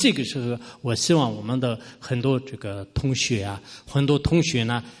那么这个时候，我希望我们的很多这个同学啊，很多同学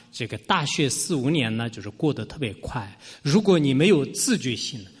呢，这个大学4-5年呢，就是过得特别快。如果你没有自觉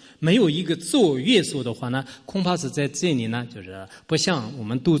性，没有一个自我约束的话呢，恐怕是在这里呢，就是不像我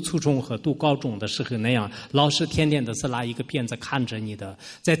们读初中和读高中的时候那样，老师天天都是拿一个鞭子看着你的。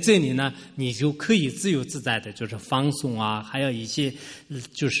在这里呢，你就可以自由自在的，就是放松啊，还有一些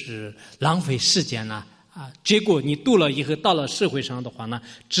就是浪费时间啊。结果你读了以后，到了社会上的话呢，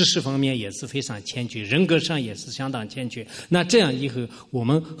知识方面也是非常欠缺，人格上也是相当欠缺。那这样以后，我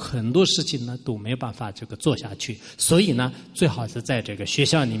们很多事情呢都没办法这个做下去。所以呢，最好是在这个学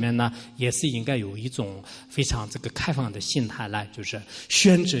校里面呢，也是应该有一种非常这个开放的心态来，就是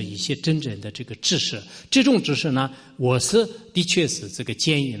选择一些真正的这个知识。这种知识呢，我的确是这个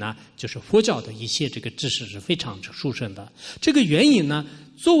建议呢，就是佛教的一些这个知识是非常殊胜的。这个原因呢，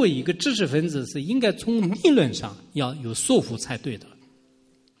作为一个知识分子是应该从理论上要有说服才对的。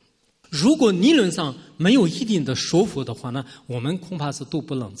如果理论上没有一定的说服的话呢，我们恐怕是都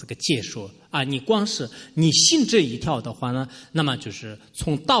不能这个接受啊，你光是你信这一条的话呢，那么就是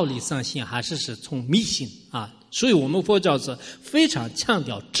从道理上信，还是从迷信啊。所以我们佛教是非常强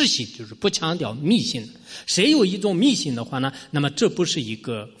调知信，就是不强调迷信。谁有一种迷信的话呢，那么这不是一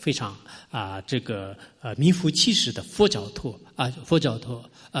个非常名副其实的佛教徒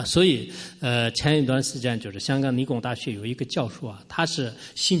啊，所以前一段时间就是香港理工大学有一个教授啊，他是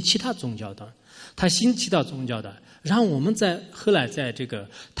信其他宗教的，然后我们后来在这个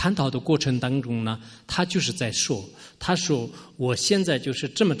探讨的过程当中呢，他就是在说，他说我现在就是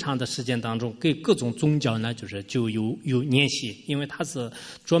这么长的时间当中，跟各种宗教呢，就有联系，因为他是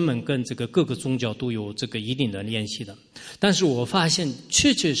专门跟这个各个宗教都有这个一定的联系的。但是我发现，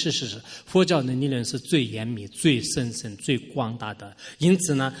确确实实佛教的理论是最严密、最神圣、最广大的。因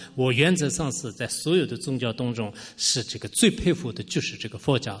此呢，我原则上是在所有的宗教当中是这个最佩服的就是这个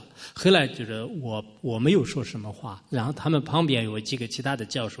佛教。后来就是我没有说什么话，然后他们旁边有几个其他的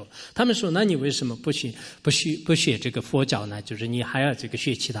教授，他们说：“那你为什么不学这个佛教呢？就是你还要这个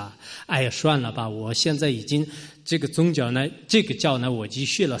学其他？”哎呀，算了吧，我现在已经这个宗教呢，这个教呢，我已经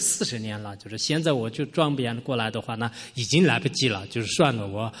学了40年了，就是现在我就转变过来的话呢，已经来不及了，就是算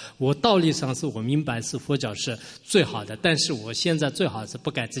了。我道理上是我明白是佛教是最好的，但是我现在最好是不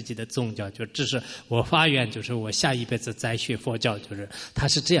改自己的宗教，就这是我发愿，就是我下一辈子再学佛教，就是他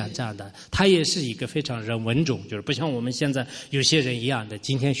是这样的，他也是一个非常人文种，就是不像我们现在有些人一样的，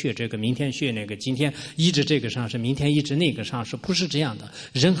今天学这个，明天学那个，今天依着这个上是，明天依着那个上是，不是这样的？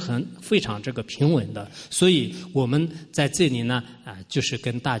人非常这个平稳的，所以我们在这里呢，就是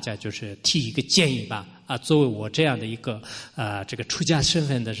跟大家就是提一个建议吧。作为我这样的一个这个出家身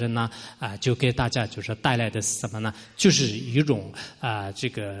份的人呢，就给大家就是带来的是什么呢？就是一种这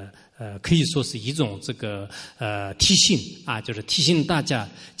个可以说是一种这个提醒啊，就是提醒大家，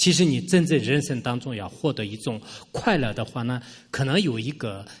其实你真正人生当中要获得一种快乐的话呢，可能有一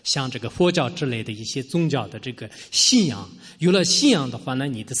个像这个佛教之类的一些宗教的这个信仰，有了信仰的话呢，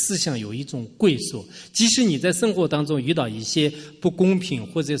你的思想有一种归宿，即使你在生活当中遇到一些不公平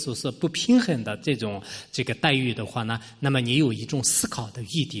或者说是不平衡的这个待遇的话呢，那么你有一种思考的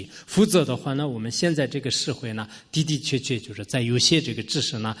余地。否则的话呢，我们现在这个社会呢，的确就是在有些这个知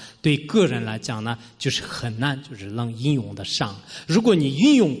识呢，对个人来讲呢，就是很难就是能应用得上。如果你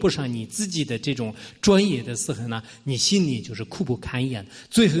运用不上你自己的这种专业的时候呢，你心里就是苦不堪言。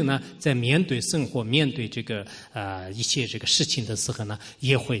最后呢，在面对生活、面对这个一些这个事情的时候呢，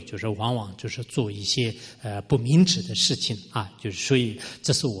也会就是往往就是做一些不明智的事情啊。就是所以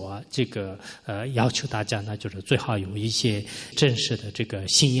这是我这个要求大家呢，就是最好有一些正式的这个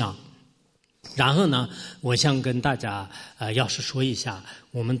信仰。然后呢，我想跟大家要是说一下，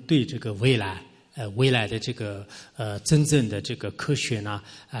我们对这个未来的这个真正的这个科学呢，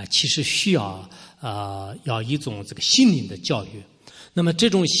其实需要一种这个心灵的教育。那么这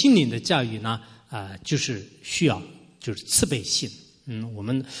种心灵的教育呢，就是需要就是慈悲心。我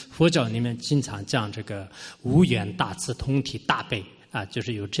们佛教里面经常讲这个无缘大慈同体大悲就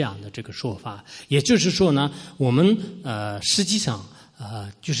是有这样的这个说法。也就是说呢，我们实际上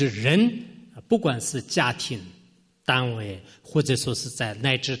就是人，不管是家庭单位，或者说是在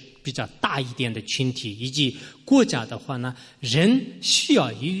乃至比较大一点的群体以及国家的话呢，人需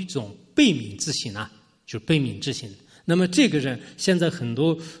要有一种悲悯之心就是悲悯之心。那么这个人现在很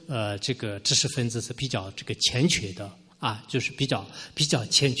多这个知识分子是比较这个欠缺的就是比较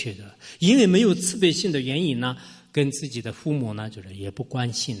欠缺的，因为没有慈悲心的原因呢，跟自己的父母呢，就是也不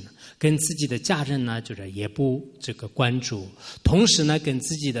关心；跟自己的家人呢，就是也不这个关注。同时呢，跟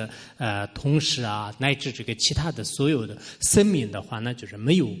自己的同事乃至这个其他的所有的生命的话呢，就是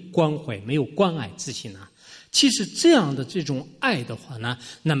没有关怀、没有关爱之心其实这样的这种爱的话呢，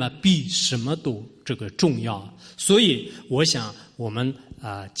那么比什么都这个重要。所以我想，我们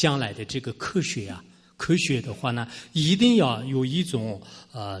将来的这个科学的话呢，一定要有一种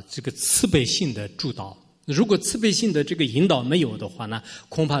这个慈悲性的主导。如果慈悲性的这个引导没有的话呢，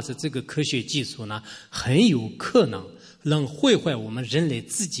恐怕是这个科学技术呢，很有可能毁坏我们人类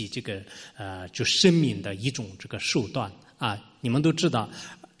自己这个就生命的一种这个手段你们都知道，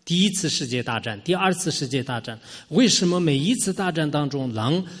第1次世界大战、第2次世界大战，为什么每一次大战当中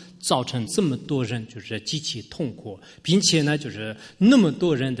能造成这么多人就是极其痛苦，并且呢，就是那么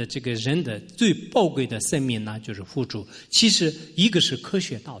多人的这个人的最宝贵的生命呢，就是付出。其实一个是科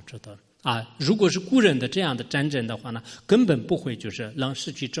学导致的如果是古人的这样的战争的话呢，根本不会就是让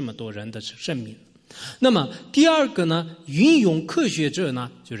失去这么多人的生命。那么第二个呢，运用科学者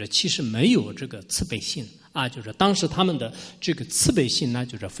呢，就是其实没有这个慈悲心就是当时他们的这个慈悲心呢，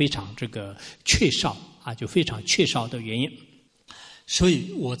就是非常这个缺少就非常缺少的原因。所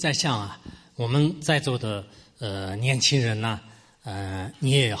以我在想我们在座的年轻人呢，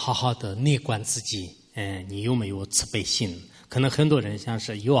你也好好的内观自己，你有没有慈悲心？可能很多人像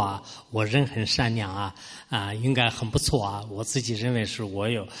是有啊，我人很善良啊，应该很不错啊。我自己认为是我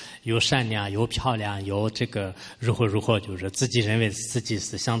有善良，有漂亮，有这个如何，就是自己认为自己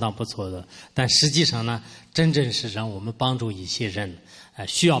是相当不错的。但实际上呢，真正是让我们帮助一些人，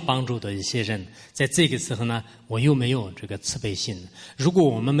需要帮助的一些人，在这个时候呢，我又没有这个慈悲心。如果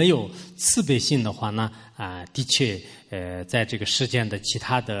我们没有慈悲心的话呢，的确，在这个世间的其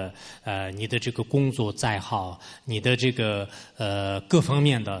他的你的这个工作再好，你的这个各方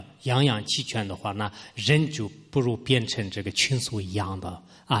面的样样齐全的话呢，人就不如变成这个群俗一样的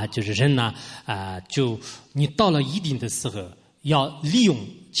就是人呢就你到了一定的时候，要利用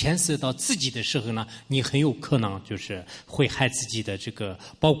牵涉到自己的时候呢，你很有可能就是会害自己的这个，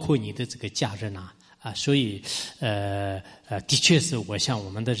包括你的这个家人所以的确是我想我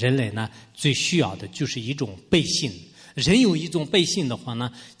们的人类呢，最需要的就是一种悲心。人有一种悲心的话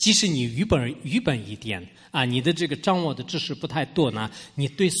呢，即使你愚笨一点你的这个掌握的知识不太多呢，你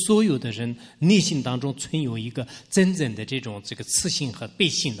对所有的人内心当中存有一个真正的这个慈心和悲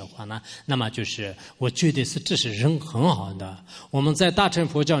心的话呢，那么就是我觉得这是人很好的。我们在大乘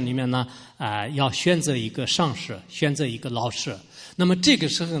佛教里面呢要选择一个上师，选择一个老师。那么这个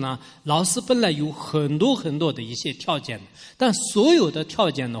时候呢，老师本来有很多很多的一些条件，但所有的条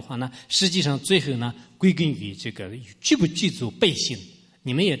件的话呢，实际上最后呢归根于这个具不具足悲心。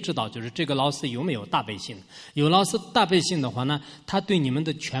你们也知道，就是这个老师有没有大悲心？有老师大悲心的话呢，他对你们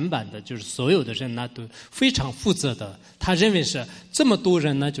的全班的，就是所有的人呢，都非常负责的。他认为是这么多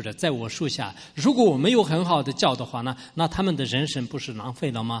人呢，就是在我树下，如果我没有很好的教的话呢，那他们的人生不是浪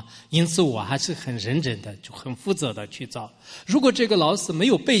费了吗？因此，我还是很认真的，就很负责的去教。如果这个老师没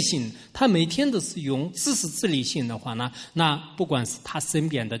有悲心，他每天都是用自私自利心的话呢，那不管是他身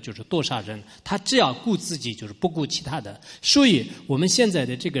边的就是多少人，他只要顾自己，就是不顾其他的。所以，我们现在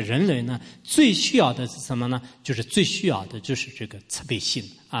的这个人类呢，最需要的是什么呢？就是最需要的就是这个慈悲心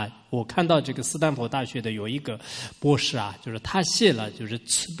我看到这个斯坦福大学的有一个博士就是他写了就是《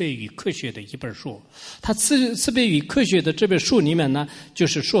慈悲与科学》的一本书。他慈悲与科学的这本书里面呢，就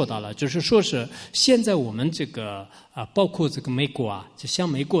是说到了，就是说是现在我们这个包括这个美国就像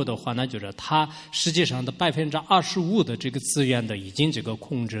美国的话呢，就是它世界上的25%的这个资源的已经这个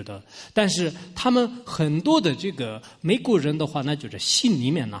控制的，但是他们很多的这个美国人的话呢，就是心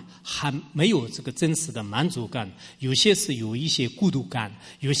里面呢还没有这个真实的满足感，有些是有一些孤独感，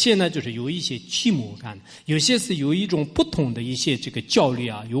有些呢就是有一些寂寞感，有些是有一种不同的一些这个焦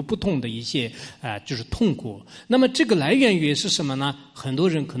虑有不同的一些就是痛苦。那么这个来源于是什么呢？很多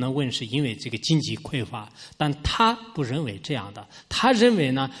人可能问是因为这个经济匮乏，但他不认为这样的。他认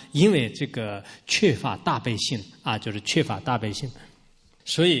为呢，因为这个缺乏大悲心就是缺乏大悲心。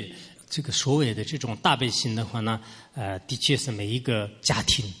所以这个所谓的这种大悲心的话呢，的确是每一个家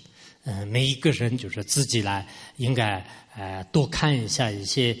庭每一个人就是自己来应该多看一下一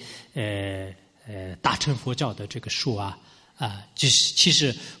些大乘佛教的这个书就是其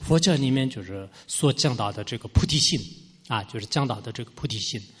实佛教里面就是所讲到的这个菩提心就是讲到的这个菩提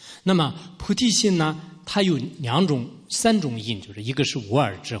心。那么菩提心呢，它有三种因，就是一个是无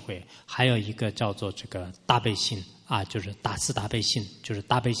二智慧，还有一个叫做这个大悲心就是大慈大悲心，就是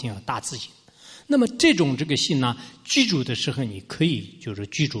大悲心和大慈心。那么这种这个心呢，居住的时候你可以就是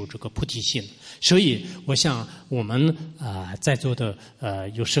居住这个菩提心。所以我想我们在座的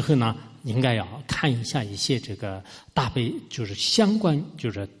有时候呢，应该要看一下一些这个大悲，就是相关就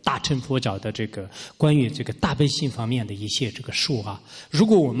是大乘佛教的这个关于这个大悲心方面的一些这个书如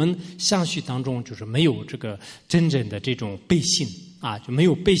果我们相续当中就是没有这个真正的这种悲心就没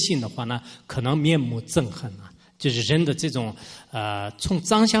有悲心的话呢，可能面目憎恨就是人的这种从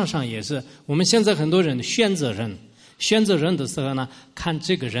长相上也是，我们现在很多人选择人的时候呢，看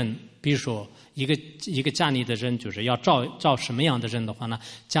这个人，比如说一个家里的人，就是要找什么样的人的话呢，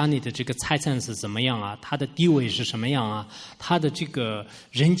家里的这个财产是怎么样他的地位是什么样他的这个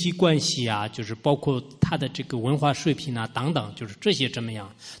人际关系就是包括他的这个文化水平等等，就是这些怎么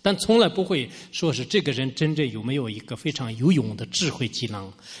样，但从来不会说是这个人真正有没有一个非常有用的智慧技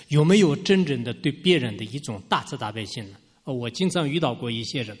能，有没有真正的对别人的一种大慈大悲心呢？我经常遇到过一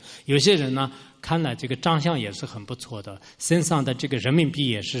些人，有些人呢，看来这个长相也是很不错的，身上的这个人民币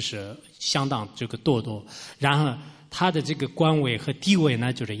也是相当这个多，然后他的这个官位和地位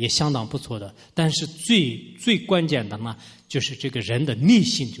呢，就是也相当不错的。但是最关键的呢，就是这个人的内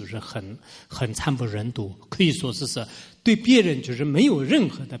心就是很惨不忍睹，可以说是对别人就是没有任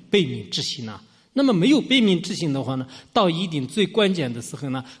何的悲悯之心那么没有悲悯之心的话呢，到一定最关键的时候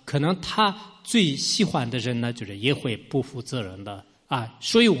呢，可能他最喜欢的人呢，就是也会不负责任的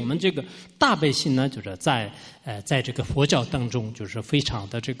所以我们这个大悲心呢，就是在这个佛教当中就是非常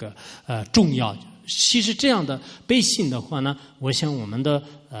的这个重要。其实这样的悲心的话呢，我想我们的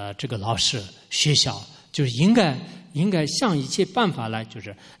这个老师学校就是应该想一些办法来，就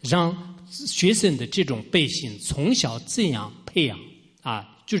是让学生的这种悲心从小这样培养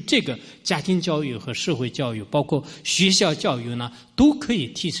就是这个家庭教育和社会教育，包括学校教育呢，都可以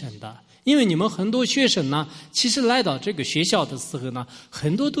提升的。因为你们很多学生呢，其实来到这个学校的时候呢，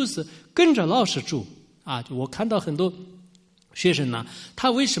很多都是跟着老师住就我看到很多学生呢，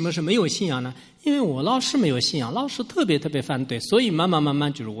他为什么是没有信仰呢？因为我老师没有信仰，老师特别反对，所以慢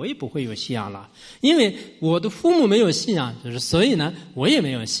慢就是我也不会有信仰了。因为我的父母没有信仰，就是所以呢，我也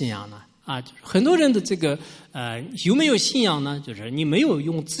没有信仰了很多人的这个有没有信仰呢？就是你没有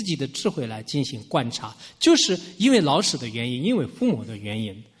用自己的智慧来进行观察，就是因为老师的原因，因为父母的原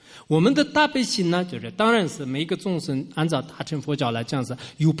因。我们的大悲心呢，就是当然是每一个众生按照大乘佛教来讲是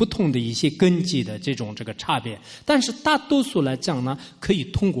有不同的一些根基的这个差别，但是大多数来讲呢，可以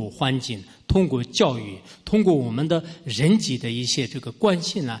通过环境、通过教育、通过我们的人际的一些这个关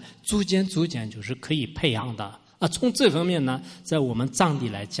系呢，逐渐就是可以培养的从这方面呢，在我们藏地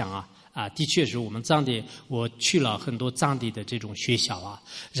来讲的确是我们藏地，我去了很多藏地的这种学校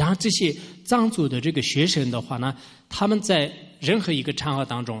然后这些藏族的这个学生的话呢，他们在任何一个场合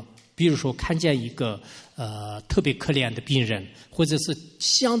当中，比如说看见一个特别可怜的病人，或者是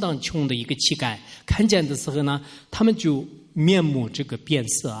相当穷的一个乞丐，看见的时候呢，他们就面目这个变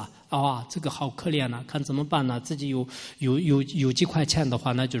色这个好可怜看怎么办呢？自己有几块钱的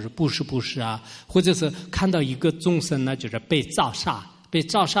话呢，就是布施或者是看到一个众生呢，就是被照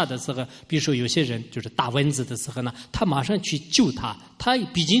杀的时候，比如说有些人就是打蚊子的时候呢，他马上去救他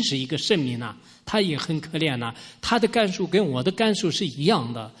毕竟是一个生命他也很可怜他的感受跟我的感受是一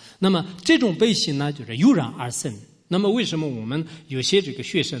样的。那么这种悲心呢，就是油然而生。那么为什么我们有些这个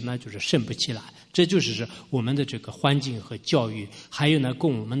学生呢，就是生不起来？这就是我们的这个环境和教育，还有呢，跟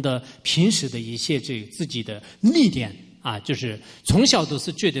我们的平时的一些自己的历练就是从小都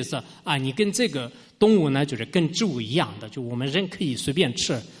是觉得是你跟这个动物呢，就是跟植物一样的，就我们人可以随便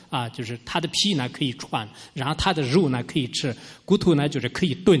吃就是它的皮呢可以穿，然后它的肉呢可以吃，骨头呢就是可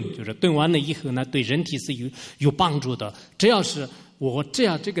以炖，就是炖完了以后呢，对人体是有帮助的。只要是我这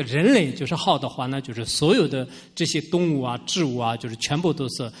样这个人类就是好的话呢，就是所有的这些动物植物就是全部都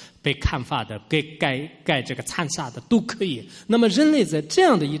是被砍伐的，该这个残杀的都可以。那么人类在这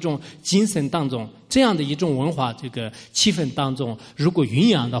样的一种精神当中，这样的一种文化这个气氛当中，如果酝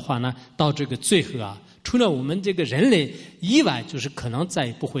酿的话呢，到这个最后除了我们这个人类以外，就是可能再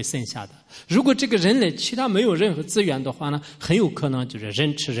也不会剩下的。如果这个人类其他没有任何资源的话呢，很有可能就是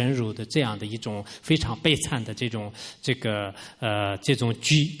人吃人肉的这样的一种非常悲惨的这种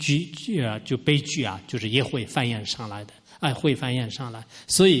就悲剧就是也会繁衍上来的。会繁衍上来。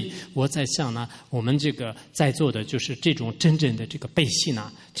所以我在想呢，我们这个在座的就是这种真正的这个悲心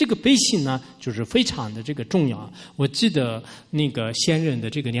这个悲心呢，就是非常的这个重要。我记得那个现任的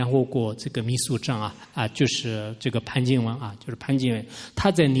这个联合国这个秘书长就是这个潘金文就是潘金文，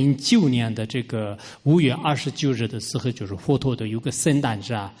他在09年的这个5月29日的时候，就是佛陀的有个圣诞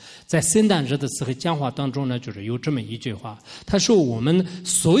日在圣诞日的时候讲话当中呢，就是有这么一句话，他说我们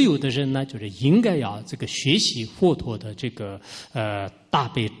所有的人呢，就是应该要这个学习佛陀的这个大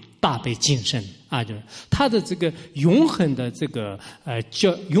悲精神就是他的这个永恒的这个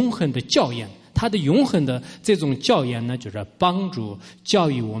永恒的教言，他的永恒的这种教言呢，就是帮助教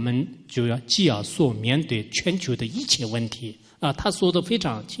育我们既要所面对全球的一切问题他说的非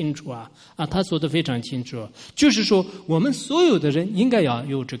常清楚他说的非常清楚，就是说我们所有的人应该要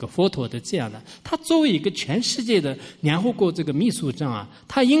有这个佛陀的这样的，他作为一个全世界的联合国这个秘书长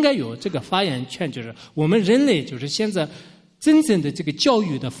他应该有这个发言权，就是我们人类就是现在真正的这个教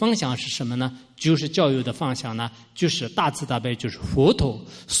育的方向是什么呢？就是教育的方向呢，就是大慈大悲，就是佛陀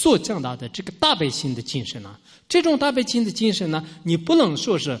所讲到的这个大悲心的精神这种大悲心的精神呢，你不能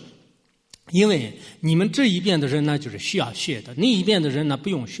说是因为你们这一边的人呢，就是需要学的，那一边的人呢不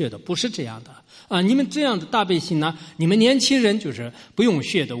用学的，不是这样的你们这样的大悲心呢，你们年轻人就是不用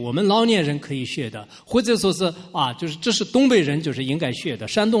学的，我们老年人可以学的，或者说是就是这是东北人就是应该学的，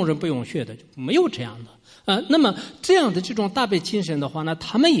山东人不用学的，没有这样的那么这样的这种大悲精神的话呢，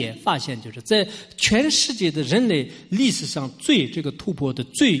他们也发现就是在全世界的人类历史上最这个突破的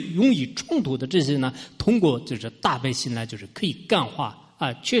最容易冲突的这些呢，通过就是大悲心呢，就是可以感化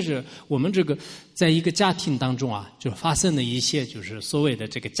确实我们这个在一个家庭当中就发生了一些就是所谓的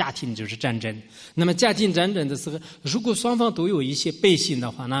这个家庭就是战争。那么家庭战争的时候，如果双方都有一些背信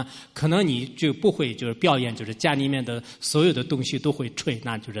的话呢，可能你就不会就是表演就是家里面的所有的东西都会吹，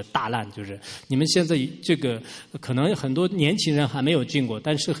那就是大烂。就是你们现在这个可能很多年轻人还没有经过，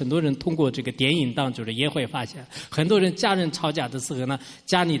但是很多人通过这个电影当就是也会发现，很多人家人吵架的时候呢，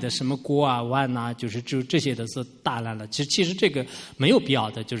家里的什么锅碗就是就这些都是大烂了。其实这个没有必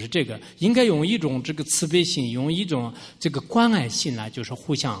要的，就是这个应该用一种这个慈悲心，用一种这个关爱心来，就是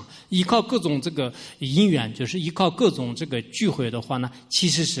互相依靠各种这个因缘，就是依靠各种这个聚会的话呢，其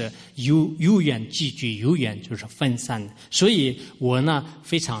实是有缘聚聚，有缘就是分散。所以我呢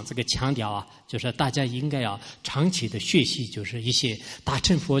非常这个强调就是大家应该要长期的学习，就是一些大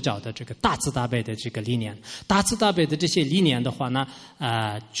乘佛教的这个大慈大悲的这个理念。大慈大悲的这些理念的话呢，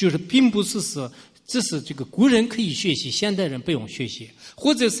就是并不是这是这个古人可以学习，现代人不用学习。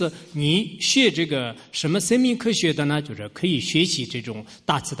或者是你学这个什么生命科学的呢，就是可以学习这种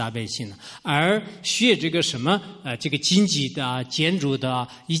大慈大悲心的。而学这个什么这个经济的建筑的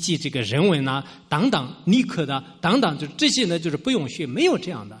以及这个人文等等理科的等等，就是这些呢就是不用学，没有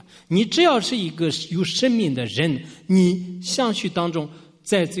这样的。你只要是一个有生命的人，你相续当中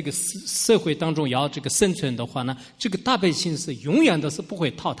在这个社会当中要这个生存的话呢，这个大悲心是永远都是不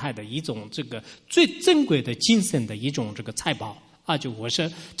会淘汰的一种这个最珍贵的精神的一种这个财宝就我是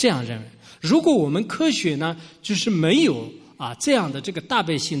这样认为。如果我们科学呢就是没有这样的这个大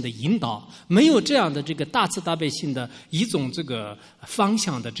悲心的引导，没有这样的这个大慈大悲心的一种这个方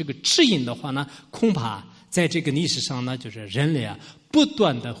向的这个指引的话呢，恐怕在这个历史上呢，就是人类不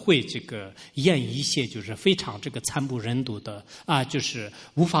断的会这个演一些就是非常这个惨不忍睹的就是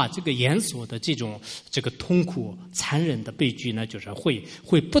无法这个言说的这种这个痛苦残忍的悲剧呢，就是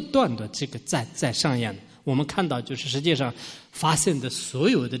会不断的这个在上演。我们看到就是世界上发生的所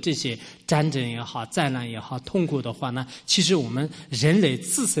有的这些战争也好，灾难也好，痛苦的话呢，其实我们人类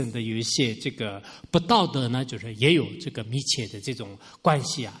自身的有一些这个不道德呢，就是也有这个密切的这种关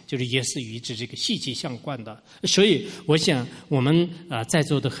系就是也是与这个息息相关的。所以我想我们在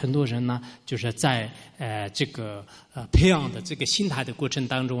座的很多人呢，就是在这个培养的这个心态的过程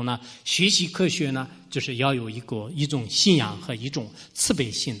当中呢，学习科学呢，就是要有一种信仰和一种慈悲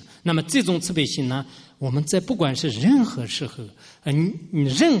心。那么这种慈悲心呢，我们在不管是任何时候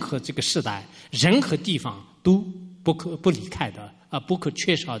任何这个时代任何地方都不离开的不可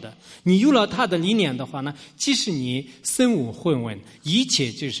缺少的。你有了他的理念的话呢，即使你身无混文，一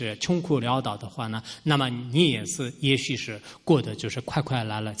切就是穷苦潦倒的话呢，那么你也许是过得就是快快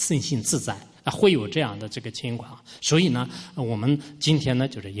乐乐身心自在会有这样的这个情况。所以呢，我们今天呢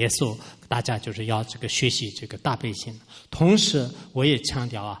就是也说大家就是要这个学习这个大悲心。同时我也强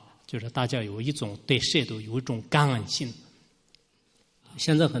调就是大家有一种对谁都有一种感恩心。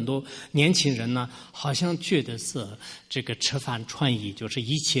现在很多年轻人呢，好像觉得是这个吃饭穿衣，就是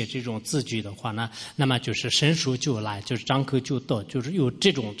一切这种字句的话呢，那么就是伸手就来，就是张口就得，就是有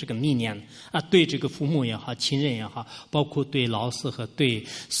这种这个理念对这个父母也好，亲人也好，包括对老师和对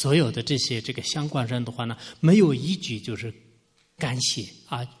所有的这些这个相关人的话呢，没有一句就是感谢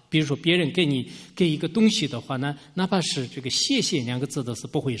比如说别人给一个东西的话呢，哪怕是这个谢谢两个字都是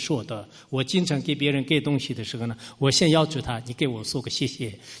不会说的。我经常给别人给东西的时候呢，我先要求他你给我说个谢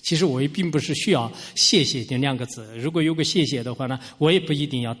谢。其实我也并不是需要谢谢这两个字，如果有个谢谢的话呢，我也不一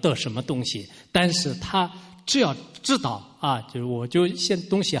定要得什么东西，但是他只要知道就是我就先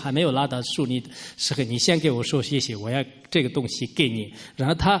东西还没有拉到手里的时候，你先给我说谢谢，我要这个东西给你。然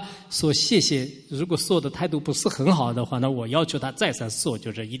后他说谢谢，如果说的态度不是很好的话呢，我要求他再三说，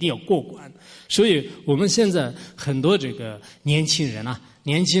就是一定要过关。所以我们现在很多这个年轻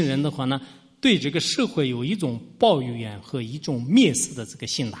人的话呢，对这个社会有一种抱怨和一种蔑视的这个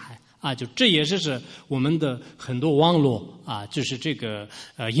心态就这也是我们的很多网络就是这个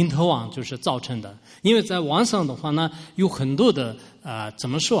因特网就是造成的。因为在网上的话呢，有很多的怎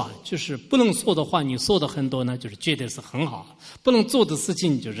么说就是不能说的话你说的很多呢，就是觉得是很好；不能做的事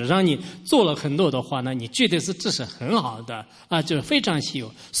情就是让你做了很多的话呢，你觉得是这是很好的就是非常稀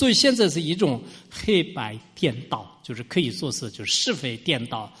有。所以现在是一种黑白颠倒，就是可以说是就是是非颠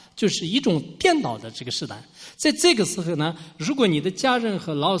倒，就是一种颠倒的这个时代。在这个时候呢，如果你的家人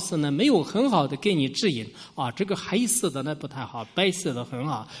和老师呢没有很好的给你指引这个黑色的呢不太好，白色的很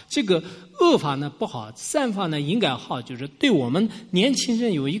好，这个恶法呢不好，善法呢应该好，就是对我们年轻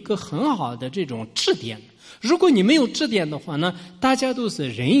人有一个很好的这种指点。如果你没有指点的话呢，大家都是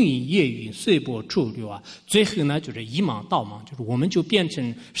人云亦云，随波逐流最后呢就是一盲道盲，就是我们就变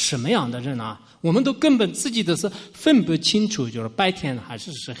成什么样的人我们都根本自己都是分不清楚，就是白天还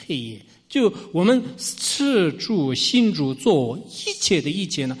是黑夜，就我们吃住行住坐一切的一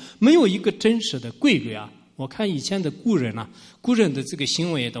切呢，没有一个真实的规律啊。我看以前的古人古人的这个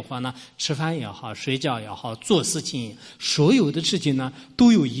行为的话呢，吃饭也好，睡觉也好，做事情，所有的事情呢，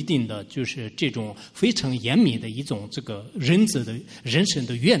都有一定的就是这种非常严密的一种这个人生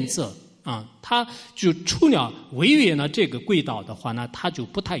的原则啊。他就除了违越了这个轨道的话呢，他就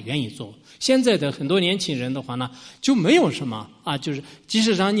不太愿意做。现在的很多年轻人的话呢，就没有什么啊，就是即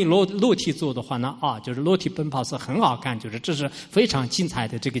使让你裸体做的话呢，啊，就是裸体奔跑是很好看，就是这是非常精彩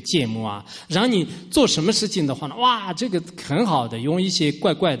的这个节目啊。让你做什么事情的话呢，哇，这个很好的，用一些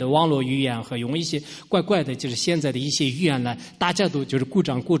怪怪的网络语言和用一些怪怪的，就是现在的一些语言来，大家都就是鼓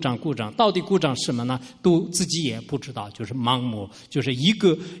掌，到底鼓掌什么呢？都自己也不知道，就是盲目，就是一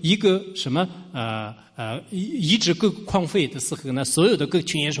个什么一支歌狂吠的时候呢，所有的歌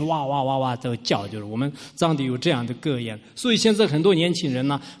群也是哇哇哇哇的叫，就是我们藏地有这样的格言。所以现在很多年轻人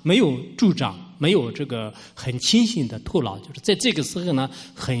呢，没有助长，没有这个很清醒的头脑，就是在这个时候呢，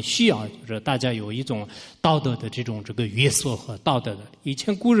很需要就是大家有一种道德的这种这个约束和道德的。以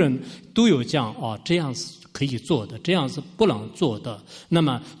前古人都有讲这样是可以做的，这样是不能做的。那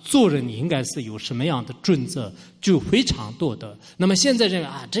么做人应该是有什么样的准则，就非常多的。那么现在认为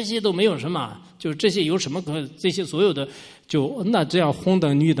这些都没有什么，就是这些有什么这些所有的那这样红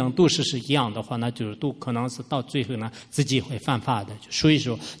灯绿灯都是一样的话，那就是都可能是到最后呢自己会犯法的。所以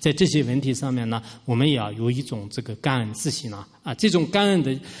说在这些问题上面呢，我们也要有一种这个感恩之心这种感恩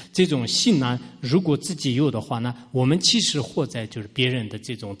的这种心呢，如果自己有的话呢，我们其实活在就是别人的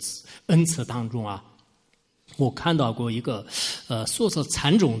这种恩赐当中我看到过一个说是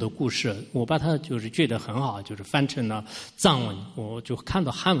禅宗的故事，我把它就是觉得很好，就是翻成了藏文，我就看到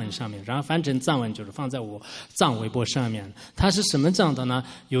汉文上面，然后翻成藏文，就是放在我藏微博上面。它是什么样的呢？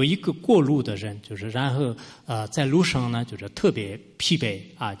有一个过路的人，就是然后在路上呢，就是特别疲惫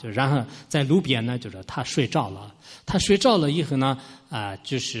就然后在路边呢，就是他睡着了。他睡着了以后呢，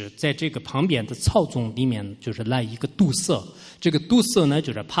就是在这个旁边的草丛里面，就是来一个毒蛇。这个毒蛇呢，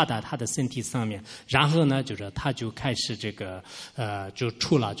就是爬到他的身体上面，然后呢，就是他就开始这个就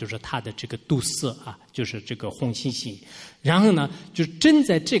出了就是他的这个毒蛇就是这个红猩猩。然后呢，就正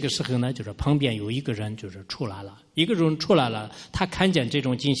在这个时候呢，就是旁边有一个人就是出来了，他看见这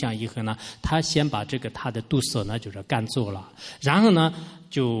种景象以后呢，他先把他的毒蛇呢就是赶走了，然后呢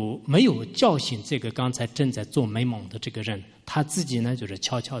就没有叫醒这个刚才正在做美梦的这个人，他自己呢就是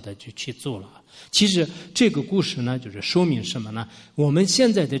悄悄的就去做了。其实这个故事呢，就是说明什么呢？我们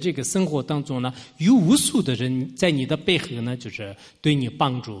现在的这个生活当中呢，有无数的人在你的背后呢，就是对你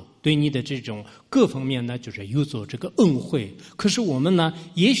帮助，对你的这种各方面呢，就是有做这个恩惠。可是我们呢，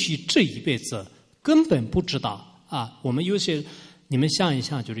也许这一辈子根本不知道我们有些。你们想一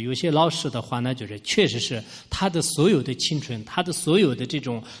想，就是有些老师的话呢，就是确实是他的所有的青春，他的所有的这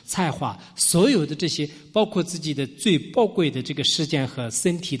种才华，所有的这些，包括自己的最宝贵的这个时间和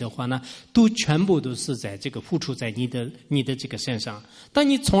身体的话呢，都全部都是在这个付出在你的这个身上。当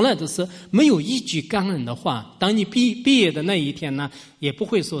你从来都是没有一句感恩的话，当你毕业的那一天呢，也不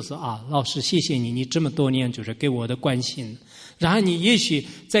会说是老师谢谢你这么多年就是给我的关心。然后你也许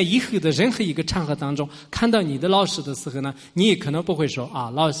在以后的任何一个场合当中看到你的老师的时候呢，你也可能不会说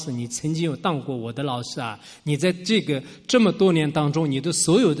老师你曾经有当过我的老师你在这么多年当中，你的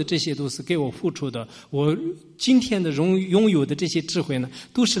所有的这些都是给我付出的，我今天的拥有的这些智慧呢，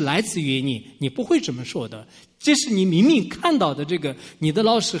都是来自于你不会这么说的。这是你明明看到的你的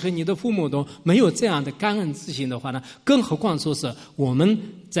老师和你的父母都没有这样的感恩之心的话呢，更何况说是我们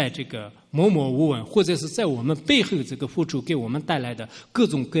在这个默默无闻，或者是在我们背后这个付出给我们带来的各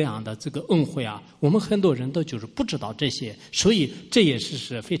种各样的这个恩惠我们很多人都就是不知道这些，所以这也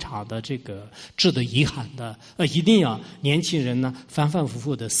是非常的这个值得遗憾的。一定要年轻人呢反反复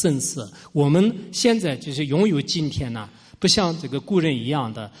复的深思，我们现在就是拥有今天不像这个古人一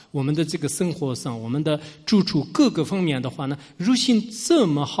样的，我们的这个生活上，我们的住处各个方面的话呢，如今这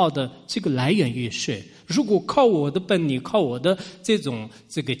么好的这个来源于谁？如果靠我的本领，靠我的这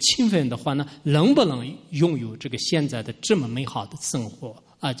个勤奋的话呢，能不能拥有这个现在的这么美好的生活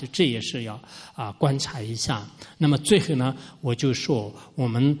就这也是要观察一下。那么最后呢，我就说我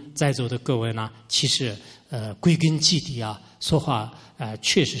们在座的各位呢，其实归根结底说话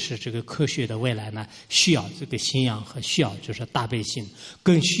确实是这个科学的未来呢，需要这个信仰和需要就是大悲心，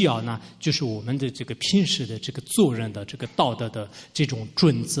更需要呢就是我们的这个平时的这个做人的这个道德的这种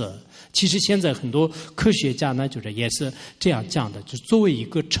准则。其实现在很多科学家呢，就是也是这样讲的，就作为一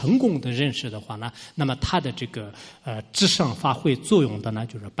个成功的人士的话呢，那么他的这个智商发挥作用的呢，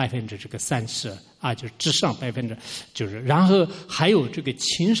就是30%就是智商就是然后还有这个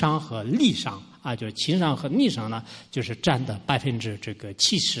情商和力商就是情商和力商呢，就是占的70%。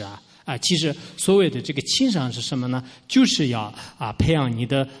其实所谓的这个情商是什么呢？就是要培养你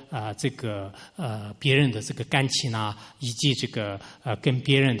的这个别人的这个感情啊，以及这个跟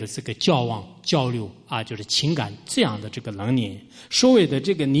别人的这个交往交流就是情感这样的这个能力。所谓的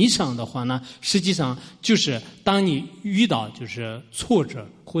这个逆商的话呢，实际上就是当你遇到就是挫折，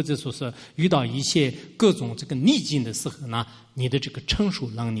或者说是遇到一些各种这个逆境的时候呢，你的这个承受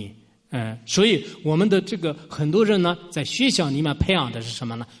能力。所以我们的这个很多人呢，在学校里面培养的是什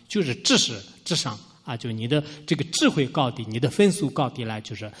么呢？就是知识、智商就你的这个智慧高低，你的分数高低来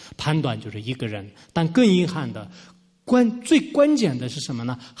就是判断就是一个人。但更遗憾的，最关键的是什么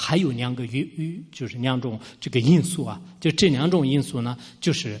呢？还有就是两种这个因素就这两种因素呢，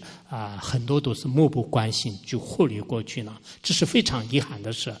就是很多都是漠不关心就忽略过去了，这是非常遗憾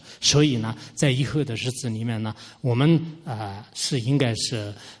的事。所以呢，在以后的日子里面呢，我们应该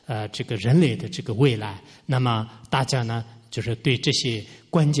是这个人类的这个未来。那么大家呢，就是对这些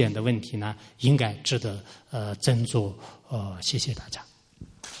关键的问题呢，应该值得斟酌。谢谢大家。